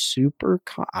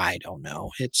supercar. I don't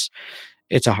know. It's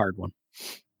a hard one.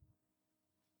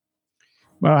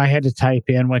 Well, I had to type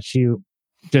in what you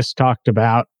just talked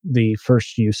about, the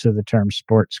first use of the term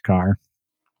sports car.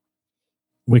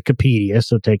 Wikipedia,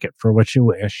 so take it for what you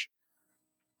wish.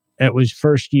 It was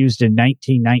first used in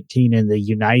 1919 in the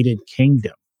United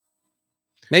Kingdom.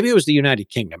 Maybe it was the United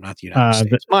Kingdom, not the United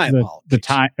States. My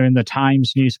apologies. In the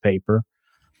Times newspaper,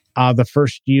 the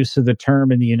first use of the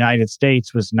term in the United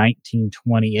States was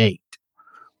 1928.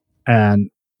 And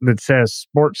it says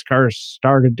sports cars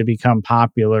started to become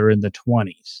popular in the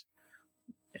 20s.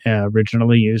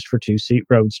 Originally used for two-seat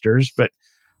roadsters. But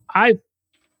I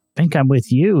think I'm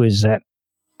with you, is that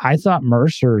I thought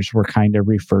Mercers were kind of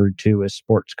referred to as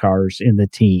sports cars in the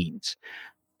teens.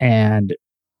 And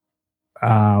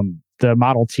the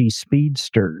Model T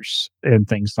Speedsters and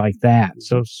things like that.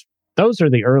 So those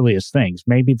are the earliest things.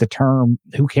 Maybe the term,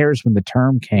 who cares when the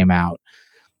term came out?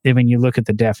 And when you look at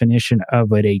the definition of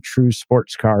what a true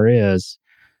sports car is,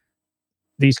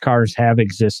 these cars have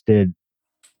existed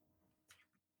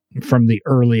from the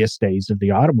earliest days of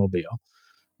the automobile.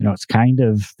 It's kind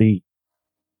of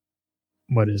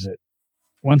what is it?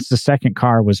 Once the second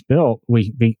car was built,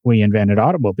 we invented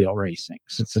automobile racing.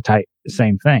 So it's the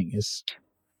same thing.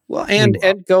 Well, and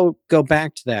go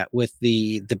back to that with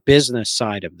the business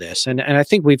side of this. And I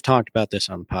think we've talked about this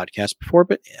on the podcast before,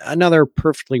 but another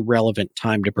perfectly relevant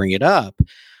time to bring it up.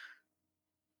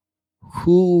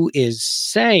 Who is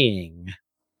saying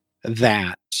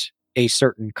that a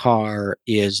certain car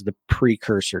is the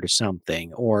precursor to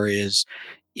something, or is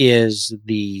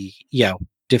the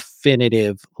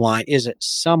definitive line? Is it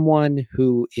someone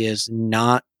who is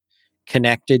not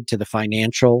connected to the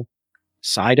financial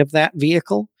side of that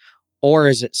vehicle? Or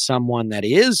is it someone that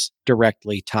is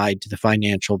directly tied to the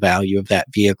financial value of that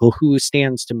vehicle, who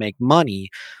stands to make money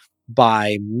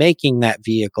by making that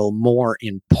vehicle more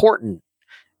important,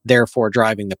 therefore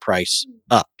driving the price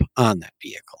up on that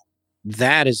vehicle?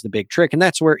 That is the big trick. And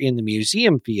that's where, in the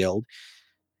museum field,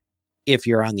 if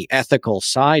you're on the ethical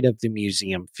side of the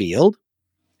museum field,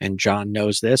 and John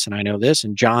knows this, and I know this,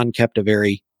 and John kept a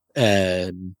very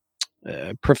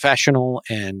professional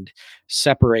and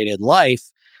separated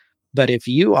life. But if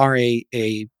you are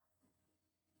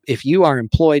if you are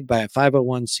employed by a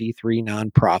 501c3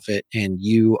 nonprofit and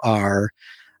you are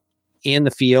in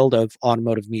the field of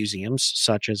automotive museums,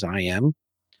 such as I am,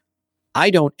 I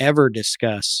don't ever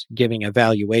discuss giving a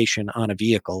valuation on a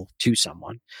vehicle to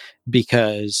someone,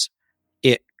 because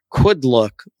it could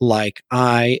look like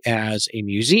I, as a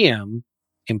museum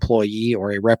employee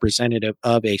or a representative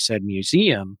of a said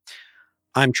museum,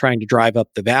 I'm trying to drive up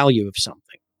the value of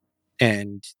something.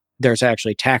 And there's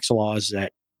actually tax laws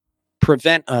that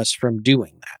prevent us from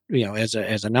doing that. As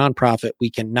a nonprofit, we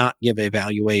cannot give a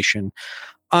valuation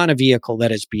on a vehicle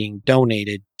that is being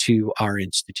donated to our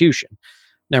institution.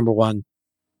 Number one,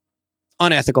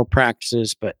 unethical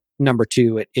practices, but number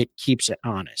two, it keeps it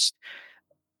honest.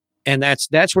 And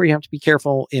that's where you have to be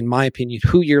careful, in my opinion,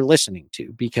 who you're listening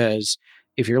to, because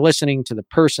if you're listening to the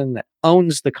person that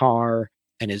owns the car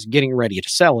and is getting ready to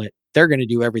sell it, they're going to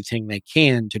do everything they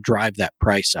can to drive that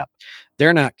price up.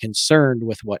 They're not concerned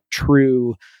with what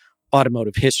true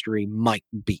automotive history might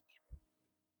be.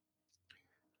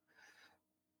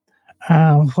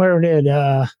 Where did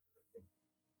was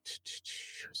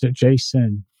it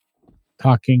Jason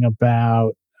talking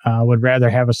about would rather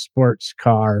have a sports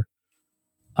car?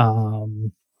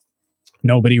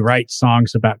 Nobody writes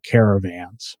songs about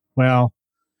caravans. Well,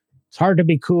 it's hard to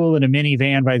be cool in a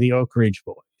minivan by the Oak Ridge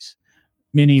Boys,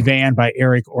 minivan by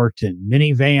Eric Orton,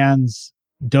 minivans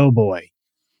Doughboy,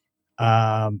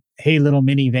 Hey Little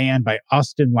Minivan by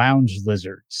Austin Lounge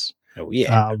Lizards. Oh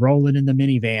yeah, Rolling in the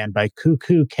Minivan by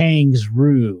Cuckoo Kangs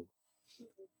Roo.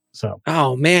 So,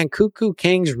 oh man, Cuckoo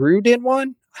Kangs Roo did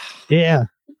one. Yeah,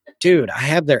 dude, I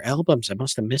have their albums. I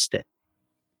must have missed it.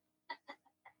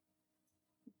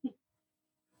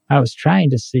 I was trying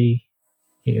to see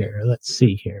here. Let's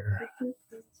see here.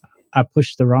 I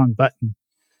pushed the wrong button.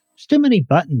 There's too many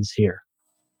buttons here.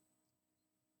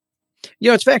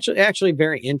 It's actually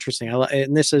very interesting.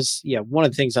 And this is one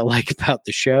of the things I like about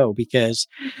the show, because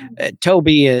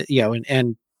Toby,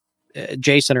 and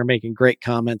Jason are making great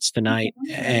comments tonight.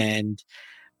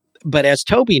 But as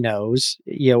Toby knows,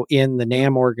 in the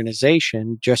NAMM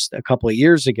organization, just a couple of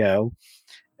years ago,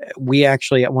 we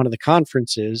actually at one of the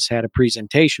conferences had a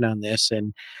presentation on this,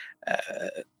 and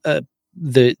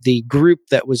the group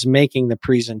that was making the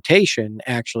presentation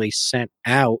actually sent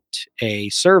out a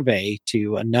survey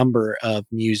to a number of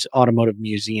automotive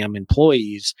museum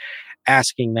employees,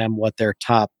 asking them what their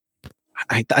top,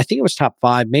 I think it was top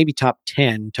 5, maybe top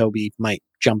 10. Toby might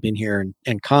jump in here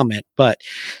and comment, but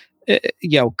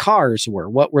cars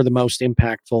what were the most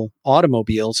impactful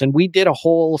automobiles. And we did a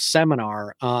whole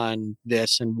seminar on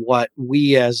this, and what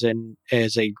we as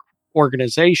a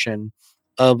organization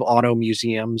of auto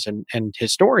museums and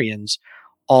historians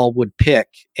all would pick.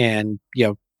 And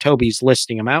Toby's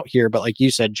listing them out here, but like you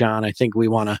said, John, I think we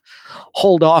want to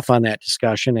hold off on that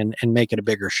discussion and make it a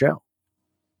bigger show.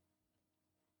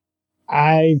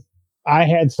 I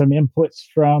had some inputs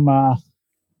from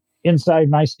inside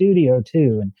my studio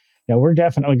too, and we're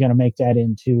definitely going to make that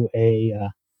into a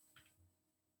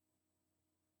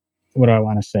what do I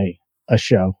want to say? A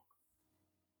show.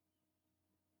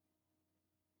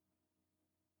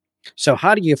 So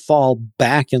how do you fall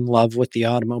back in love with the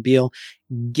automobile?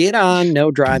 Get on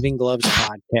No Driving Gloves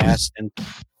podcast, and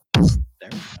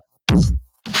there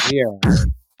we go.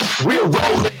 We're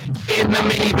rolling in the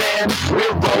minivan.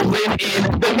 We're rolling in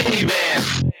the minivan.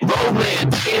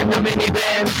 Rolling in the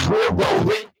minivan. We're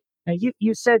rolling. Now,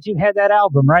 you said you had that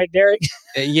album, right, Derek?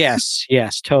 Yes,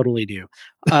 totally do.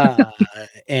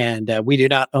 And we do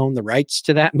not own the rights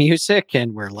to that music,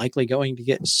 and we're likely going to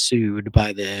get sued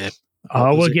by the.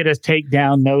 We'll get a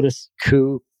takedown notice.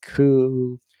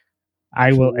 Cuckoo.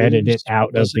 I will edit it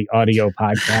out of the audio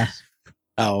podcast.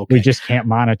 Oh, okay. We just can't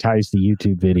monetize the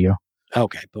YouTube video.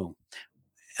 Okay, boom.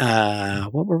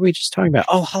 What were we just talking about?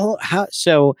 Oh,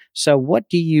 so what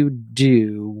do you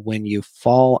do when you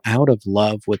fall out of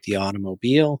love with the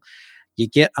automobile? You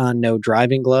get on No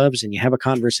Driving Gloves and you have a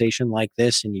conversation like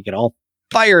this, and you get all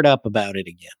fired up about it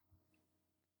again.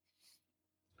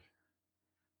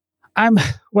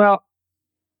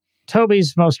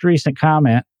 Toby's most recent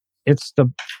comment, it's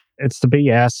the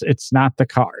BS. It's not the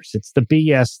cars. It's the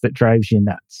BS that drives you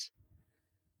nuts.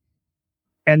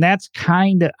 And that's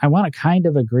I want to kind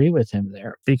of agree with him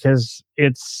there, because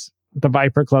it's the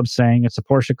Viper Club saying, it's the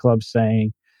Porsche Club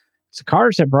saying, it's the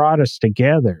cars that brought us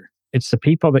together. It's the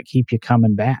people that keep you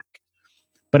coming back,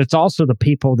 but it's also the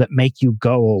people that make you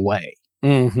go away.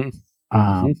 Mm-hmm.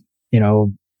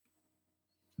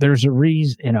 There's a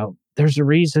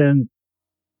reason,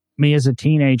 me as a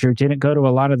teenager didn't go to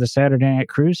a lot of the Saturday night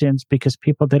cruise-ins because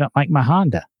people didn't like my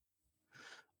Honda.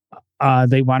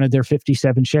 They wanted their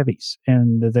 57 Chevys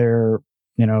and their,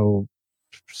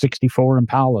 64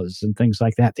 Impalas and things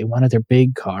like that. They wanted their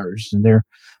big cars and their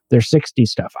 60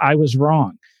 stuff. I was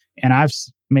wrong. And I've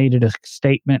made it a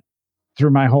statement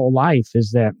through my whole life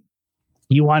is that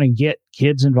you want to get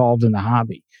kids involved in the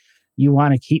hobby. You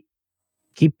want to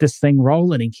keep this thing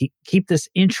rolling and keep this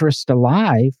interest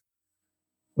alive.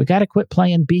 We got to quit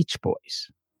playing Beach Boys.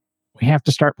 We have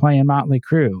to start playing Motley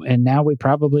Crue. And now we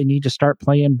probably need to start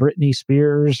playing Britney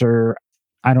Spears or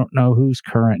I don't know who's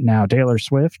current now, Taylor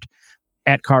Swift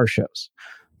at car shows.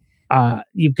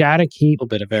 You've got to keep a little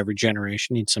bit of every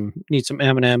generation. Need some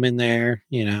Eminem in there,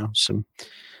 some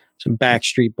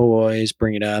Backstreet Boys,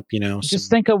 bring it up, Just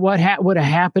think of what would have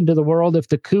happened to the world if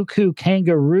the Koo Koo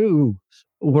Kangaroo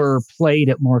were played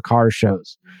at more car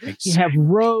shows. Exactly. You have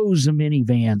rows of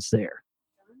minivans there,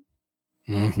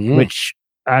 Mm-hmm. which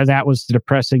that was the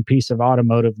depressing piece of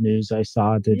automotive news I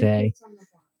saw today,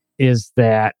 is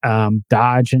that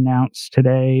Dodge announced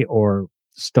today, or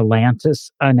Stellantis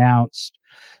announced,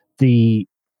 the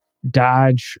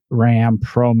Dodge Ram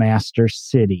ProMaster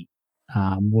City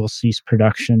will cease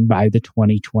production by the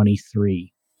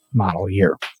 2023 model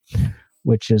year,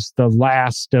 which is the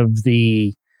last of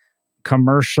the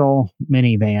commercial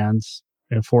minivans.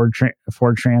 Ford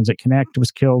Transit Connect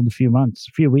was killed a few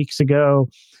weeks ago.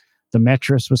 The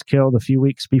Metris was killed a few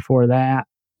weeks before that.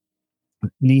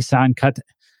 Nissan cut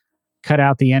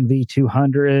out the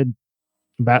NV200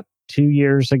 about 2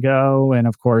 years ago. And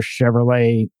of course,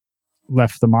 Chevrolet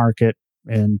left the market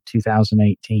in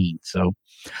 2018. So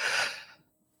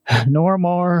no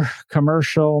more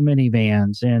commercial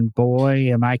minivans. And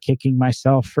boy, am I kicking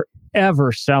myself for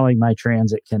ever selling my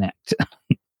Transit Connect.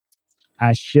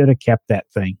 I should have kept that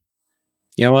thing.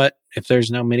 You know what? If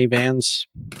there's no minivans,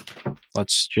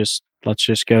 let's just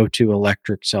go to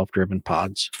electric self-driven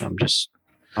pods. I'm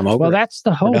over. Well, it. that's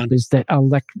the hope, is that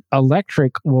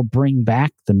electric will bring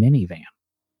back the minivan.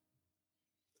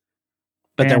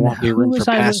 But there won't be room for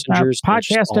passengers.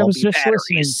 Podcast I was just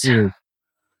listening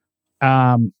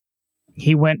to.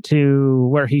 He went to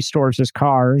where he stores his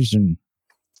cars in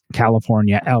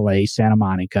California, LA, Santa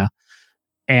Monica,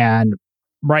 and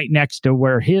right next to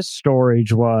where his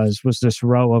storage was this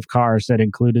row of cars that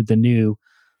included the new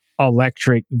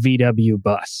electric VW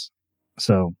bus.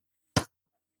 So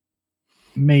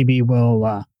maybe we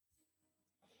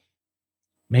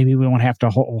won't have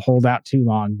to hold out too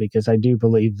long, because I do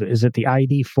believe, is it the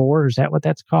ID4? Is that what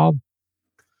that's called?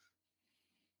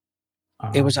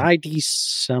 It was ID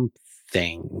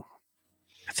something.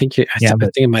 I think it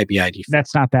might be ID4.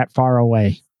 That's not that far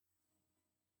away.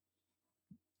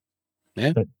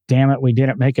 Yeah. But damn it, we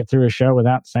didn't make it through a show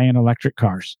without saying electric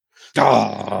cars.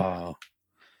 Oh.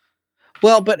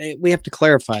 Well, but we have to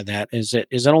clarify that. Is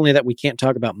it only that we can't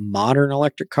talk about modern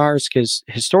electric cars? Because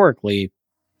historically,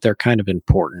 they're kind of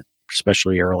important,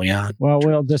 especially early on. Well,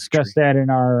 we'll discuss that in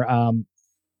our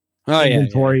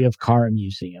inventory of car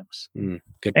museums.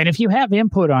 Good. And if you have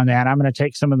input on that, I'm going to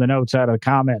take some of the notes out of the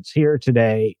comments here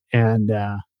today. And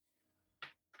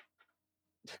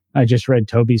I just read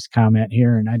Toby's comment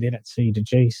here, and I didn't see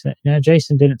Jason. No,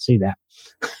 Jason didn't see that.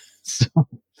 So,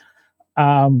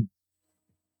 now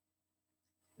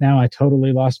I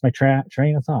totally lost my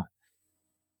train of thought.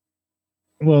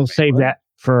 We'll save that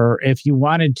for if you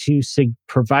wanted to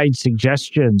provide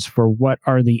suggestions for what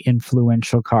are the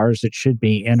influential cars that should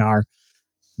be in our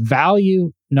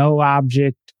value, no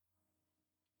object,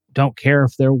 don't care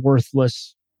if they're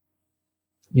worthless,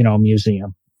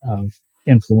 museum of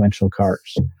influential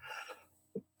cars.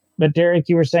 But Derek,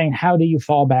 you were saying, how do you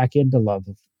fall back into love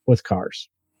with cars?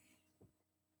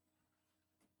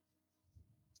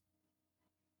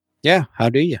 Yeah, how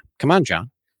do you? Come on,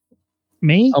 John.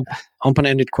 Me?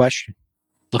 Open-ended question.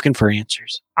 Looking for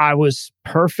answers. I was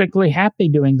perfectly happy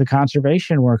doing the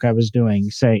conservation work I was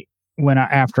doing. Say,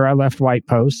 after I left White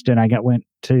Post and I went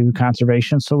to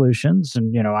Conservation Solutions,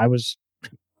 and I was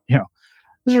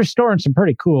restoring some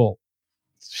pretty cool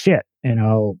shit.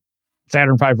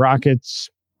 Saturn V rockets,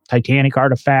 Titanic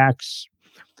artifacts,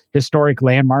 historic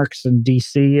landmarks in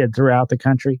DC and throughout the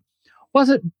country.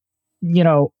 Wasn't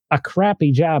a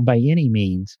crappy job by any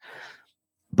means,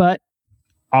 but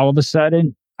all of a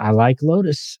sudden I like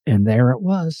Lotus, and there it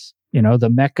was, the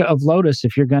mecca of Lotus.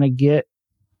 If you're going to get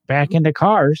back into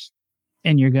cars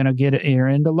and you're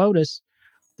into Lotus,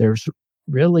 there's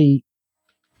really,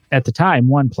 at the time,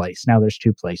 one place. Now there's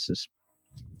two places.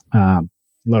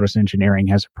 Lotus Engineering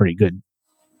has a pretty good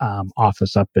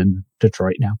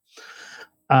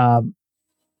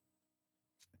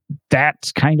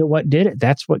that's kind of what did it.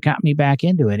 That's what got me back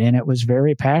into it. And it was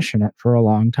very passionate for a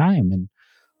long time. And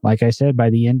like I said, by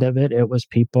the end of it, it was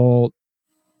people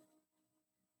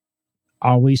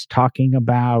always talking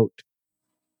about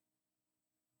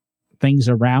things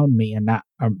around me and not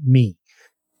me.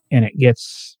 And it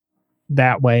gets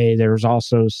that way. There's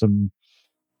also some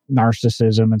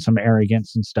narcissism and some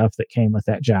arrogance and stuff that came with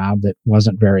that job that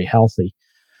wasn't very healthy.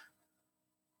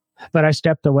 But I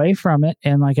stepped away from it.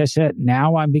 And like I said,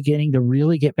 now I'm beginning to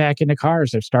really get back into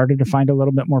cars. I've started to find a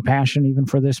little bit more passion even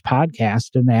for this podcast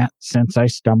and that since I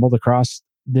stumbled across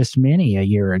this Mini a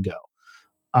year ago.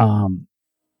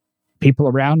 People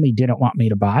around me didn't want me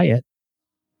to buy it.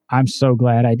 I'm so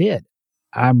glad I did.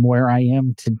 I'm where I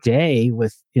am today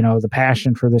with, the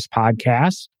passion for this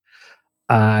podcast.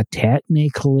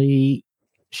 Technically,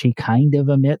 she kind of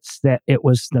admits that it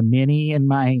was the Mini in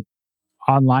my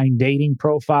online dating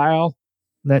profile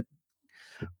that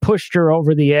pushed her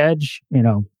over the edge,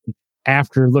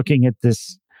 after looking at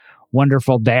this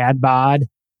wonderful dad bod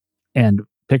and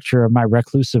picture of my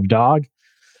reclusive dog.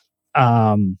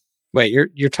 Wait,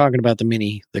 you're talking about the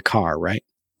Mini, the car, right?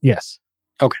 Yes.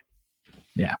 Okay.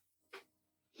 Yeah.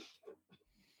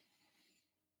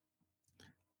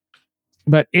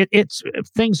 But it's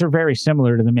things are very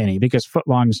similar to the Mini because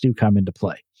footlongs do come into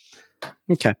play.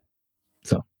 Okay.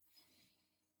 So,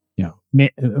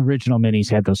 original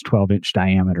Minis had those 12-inch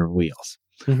diameter wheels.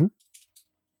 Mm-hmm.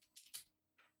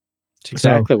 That's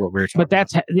exactly what we were talking about.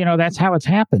 But that's how it's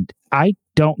happened. I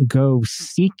don't go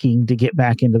seeking to get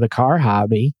back into the car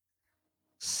hobby.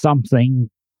 Something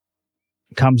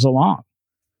comes along.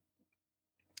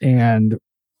 And,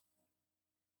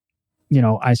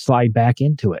 I slide back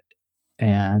into it.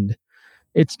 And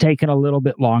it's taken a little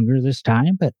bit longer this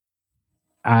time, but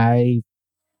I'm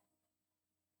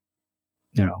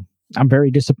very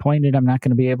disappointed I'm not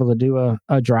going to be able to do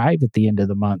a drive at the end of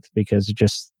the month because of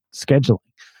just scheduling.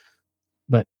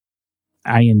 But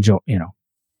I enjoy,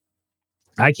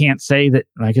 I can't say that,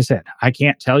 like I said, I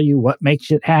can't tell you what makes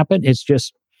it happen. It's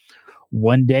just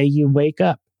one day you wake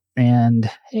up and,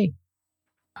 hey,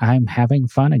 I'm having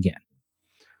fun again.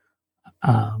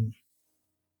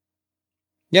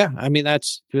 Yeah, I mean,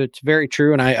 it's very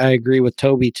true. And I agree with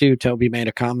Toby too. Toby made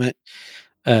a comment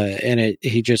and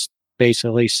he just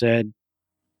basically said,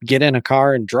 get in a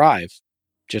car and drive.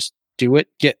 Just do it.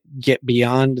 Get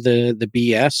beyond the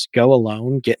BS, go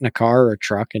alone, get in a car or a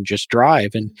truck and just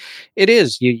drive. And it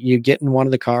is, you get in one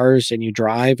of the cars and you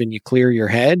drive and you clear your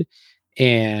head.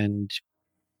 And,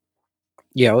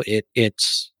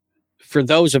 it's for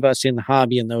those of us in the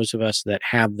hobby and those of us that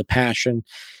have the passion,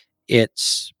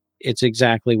 it's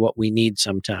exactly what we need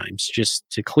sometimes, just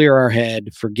to clear our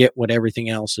head, forget what everything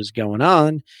else is going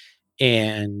on,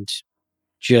 and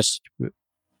just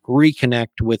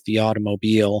reconnect with the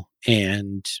automobile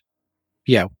and,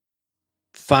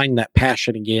 find that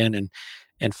passion again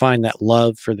and find that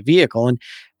love for the vehicle. And,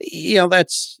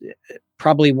 that's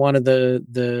probably one of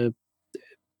the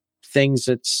things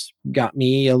that's got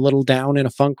me a little down in a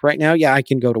funk right now. Yeah, I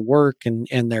can go to work and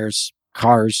there's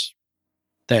cars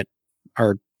that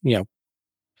are,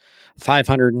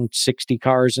 560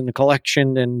 cars in the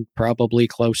collection and probably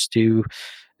close to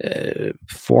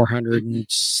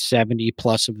 470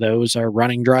 plus of those are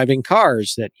running driving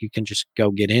cars that you can just go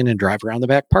get in and drive around the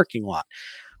back parking lot.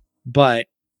 But,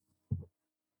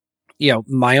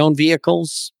 my own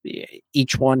vehicles,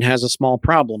 each one has a small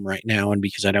problem right now. And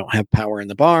because I don't have power in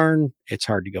the barn, it's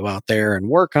hard to go out there and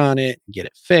work on it and get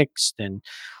it fixed and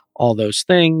all those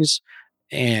things.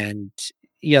 And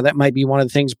that might be one of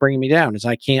the things bringing me down is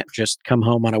I can't just come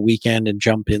home on a weekend and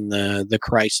jump in the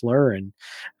Chrysler and,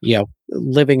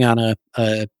 living on a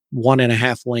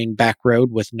 1.5 lane back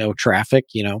road with no traffic,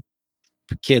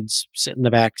 kids sit in the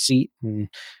back seat and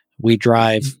we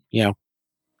drive,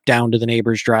 down to the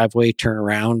neighbor's driveway, turn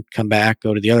around, come back,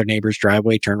 go to the other neighbor's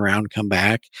driveway, turn around, come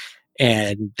back.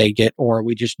 And or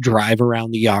we just drive around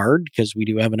the yard because we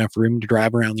do have enough room to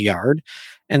drive around the yard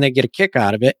and they get a kick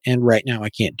out of it. And right now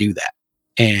I can't do that.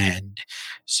 And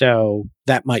so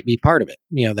that might be part of it.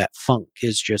 That funk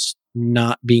is just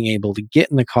not being able to get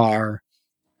in the car,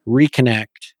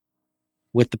 reconnect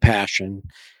with the passion,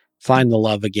 find the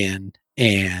love again,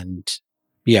 and,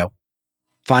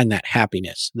 find that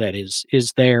happiness that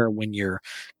is there when you're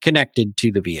connected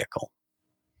to the vehicle.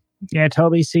 Yeah,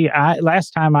 Toby. See, last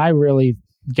time I really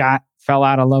fell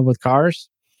out of love with cars,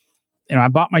 I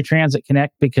bought my Transit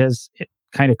Connect because it's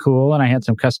kind of cool and I had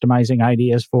some customizing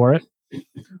ideas for it.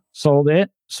 Sold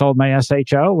my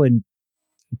SHO, and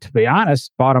to be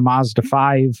honest, bought a Mazda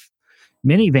 5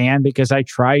 minivan because I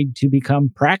tried to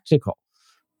become practical.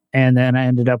 And then I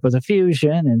ended up with a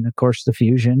Fusion. And of course, the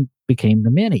Fusion became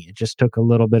the Mini. It just took a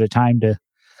little bit of time to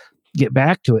get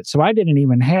back to it. So I didn't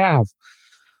even have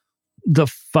the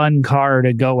fun car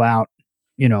to go out,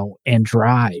 and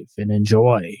drive and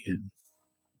enjoy. And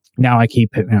now I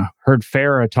keep, heard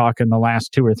Farah talk in the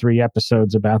last 2 or 3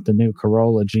 episodes about the new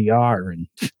Corolla GR. And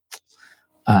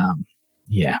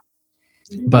yeah.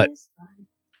 But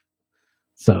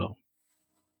so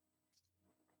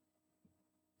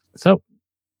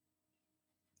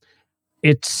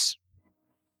it's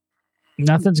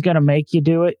nothing's going to make you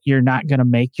do it. You're not going to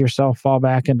make yourself fall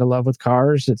back into love with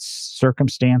cars. It's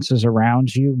circumstances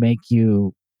around you make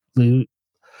you lose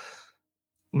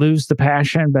the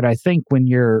passion. But I think when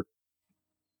you're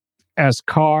as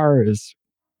car as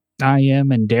I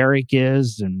am and Derek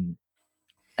is, and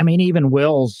I mean, even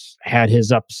Will's had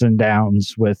his ups and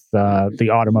downs with the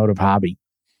automotive hobby.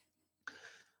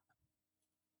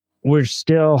 We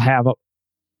still have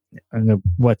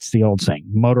what's the old saying,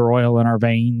 motor oil in our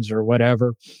veins or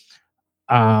whatever.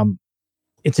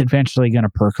 It's eventually going to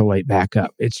percolate back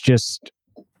up. It's just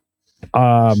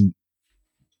a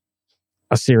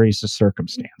series of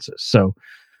circumstances. So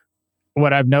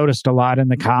what I've noticed a lot in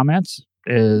the comments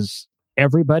is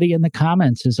everybody in the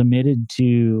comments is admitted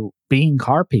to being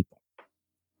car people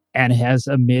and has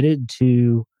admitted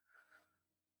to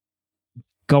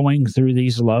going through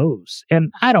these lows. And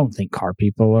I don't think car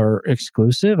people are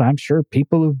exclusive. I'm sure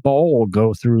people who bowl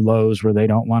go through lows where they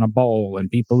don't want to bowl, and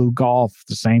people who golf,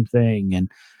 the same thing. And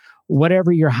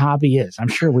whatever your hobby is, I'm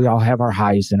sure we all have our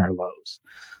highs and our lows.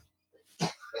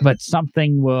 But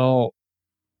something will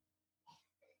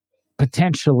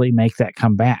potentially make that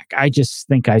come back. I just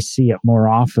think I see it more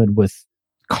often with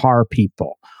car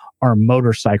people or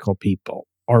motorcycle people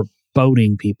or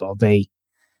boating people.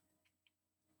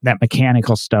 That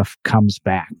mechanical stuff comes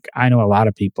back. I know a lot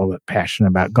of people that are passionate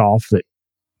about golf that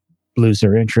lose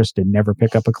their interest and never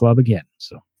pick up a club again.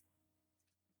 So,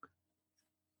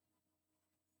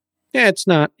 yeah, it's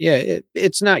not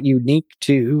unique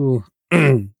to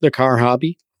the car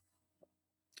hobby.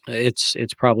 It's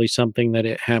probably something that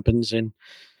it happens in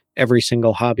every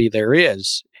single hobby there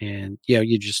is, and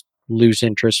you just lose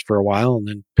interest for a while and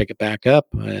then pick it back up.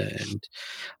 And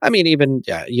I mean, even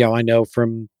I know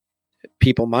from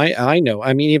people I know.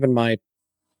 I mean, even my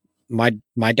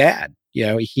dad.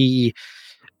 He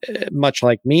much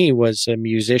like me was a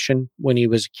musician when he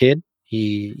was a kid.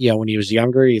 He when he was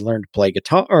younger, he learned to play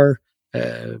guitar.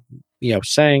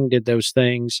 Sang, did those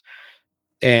things,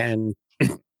 and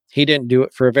he didn't do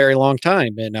it for a very long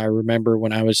time. And I remember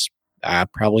when I was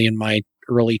probably in my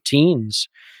early teens,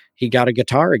 he got a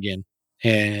guitar again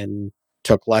and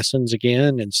took lessons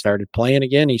again and started playing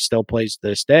again. He still plays to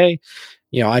this day.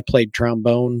 I played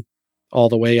trombone all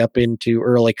the way up into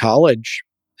early college.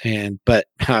 But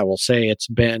I will say it's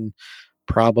been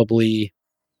probably,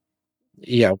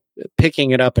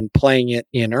 picking it up and playing it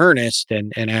in earnest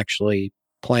and actually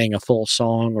playing a full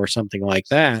song or something like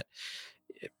that.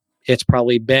 It's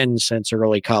probably been since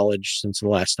early college since the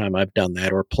last time I've done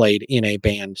that or played in a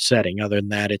band setting. Other than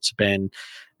that, it's been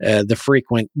the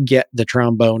frequent get the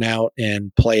trombone out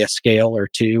and play a scale or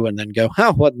two and then go,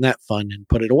 oh, wasn't that fun, and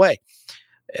put it away.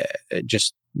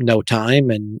 Just no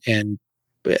time. And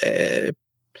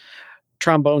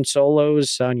trombone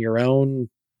solos on your own,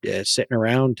 sitting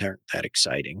around, aren't that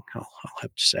exciting. I'll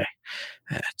have to say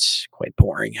it's quite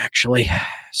boring, actually.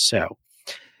 So,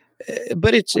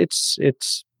 but it's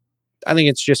I think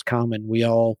it's just common. We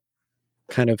all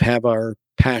kind of have our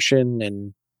passion,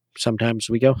 and sometimes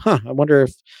we go, I wonder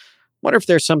if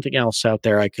there's something else out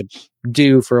there I could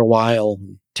do for a while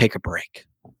and take a break.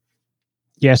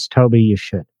 Yes, Toby, you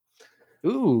should.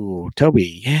 Ooh,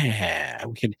 Toby, yeah.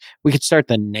 We could start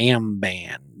the NAMM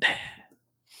band.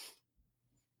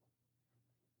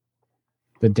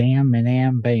 The damn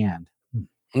NAMM band.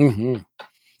 Mm-hmm.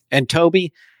 And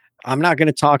Toby, I'm not going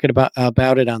to talk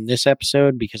about it on this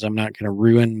episode because I'm not going to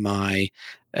ruin my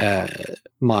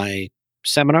my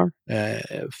seminar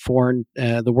for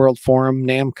the World Forum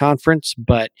NAMM conference.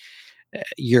 But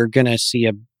you're going to see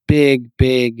a big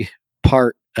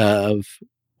part of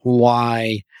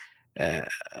why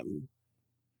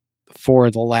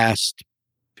for the last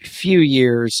few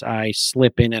years I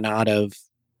slip in and out of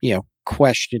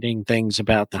questioning things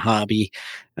about the hobby.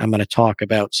 I'm going to talk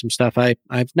about some stuff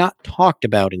I've not talked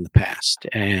about in the past,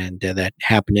 and that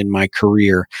happened in my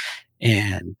career.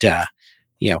 And,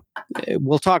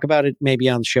 we'll talk about it maybe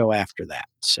on the show after that.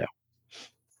 So.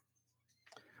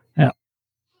 Yeah.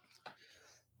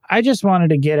 I just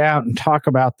wanted to get out and talk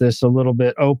about this a little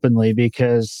bit openly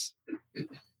because,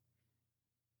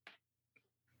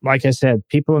 like I said,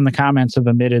 people in the comments have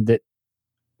admitted that,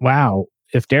 wow,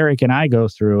 if Derek and I go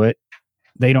through it,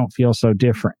 they don't feel so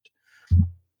different.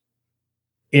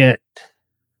 I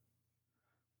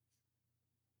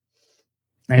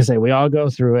say we all go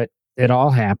through it. It all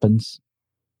happens.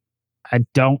 I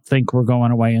don't think we're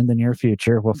going away in the near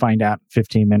future. We'll find out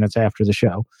 15 minutes after the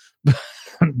show.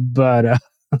 but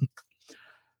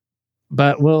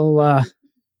we'll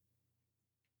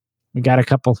we got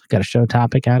a show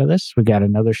topic out of this. We got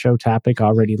another show topic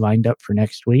already lined up for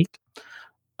next week.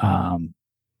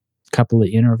 Couple of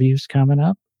interviews coming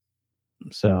up.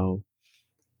 So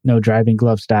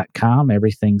NoDrivingGloves.com,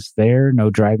 everything's there. No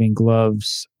Driving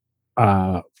Gloves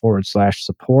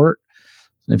 /support.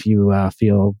 If you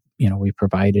feel we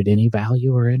provided any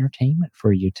value or entertainment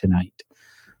for you tonight.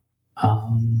 I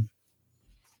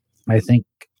think.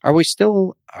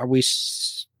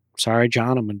 Sorry,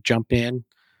 John, I'm going to jump in.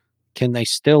 Can they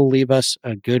still leave us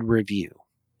a good review?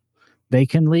 They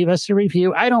can leave us a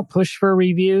review. I don't push for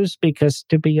reviews because,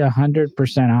 to be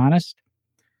 100% honest,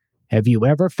 have you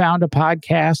ever found a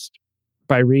podcast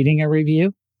by reading a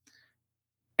review?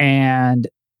 And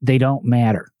they don't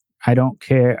matter. I don't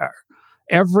care.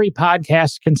 Every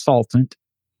podcast consultant,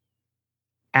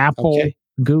 Apple,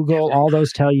 Google, all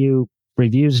those tell you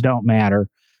reviews don't matter.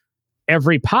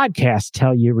 Every podcast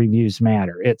tell you reviews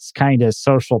matter. It's kind of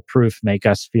social proof, make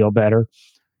us feel better.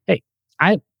 Hey,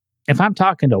 if I'm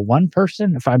talking to one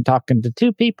person, if I'm talking to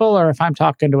two people, or if I'm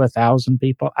talking to 1,000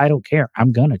 people, I don't care.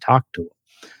 I'm going to talk to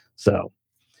them. So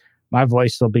my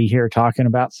voice will be here talking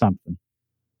about something.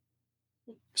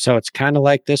 So it's kind of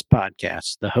like this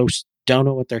podcast. The hosts don't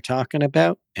know what they're talking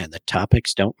about, and the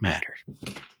topics don't matter.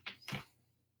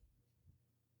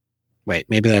 Wait,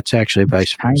 maybe that's actually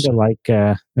vice versa. Kind of like,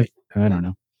 I don't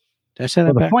know. Did I say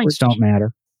that the points don't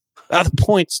matter. Oh, the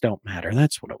points don't matter.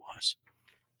 That's what it was.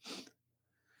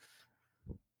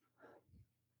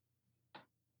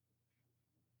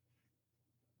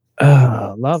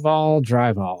 Love all,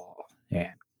 drive all, and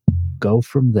go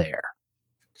from there.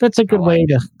 That's a good way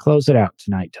to close it out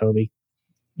tonight, Toby.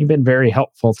 You've been very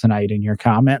helpful tonight in your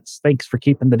comments. Thanks for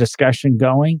keeping the discussion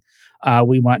going.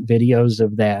 We want videos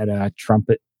of that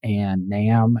trumpet and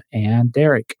Nam and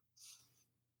Derek,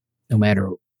 no matter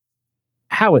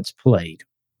how it's played.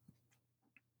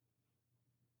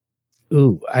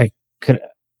 Ooh, I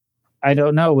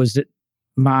don't know. Was it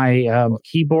my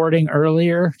keyboarding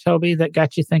earlier, Toby, that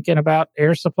got you thinking about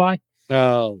Air Supply?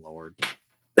 Oh, Lord.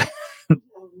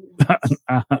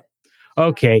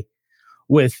 Okay.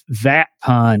 With that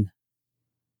pun,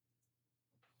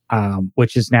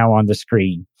 which is now on the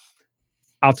screen,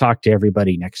 I'll talk to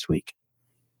everybody next week.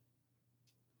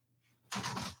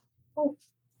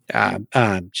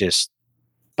 Just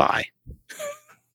bye.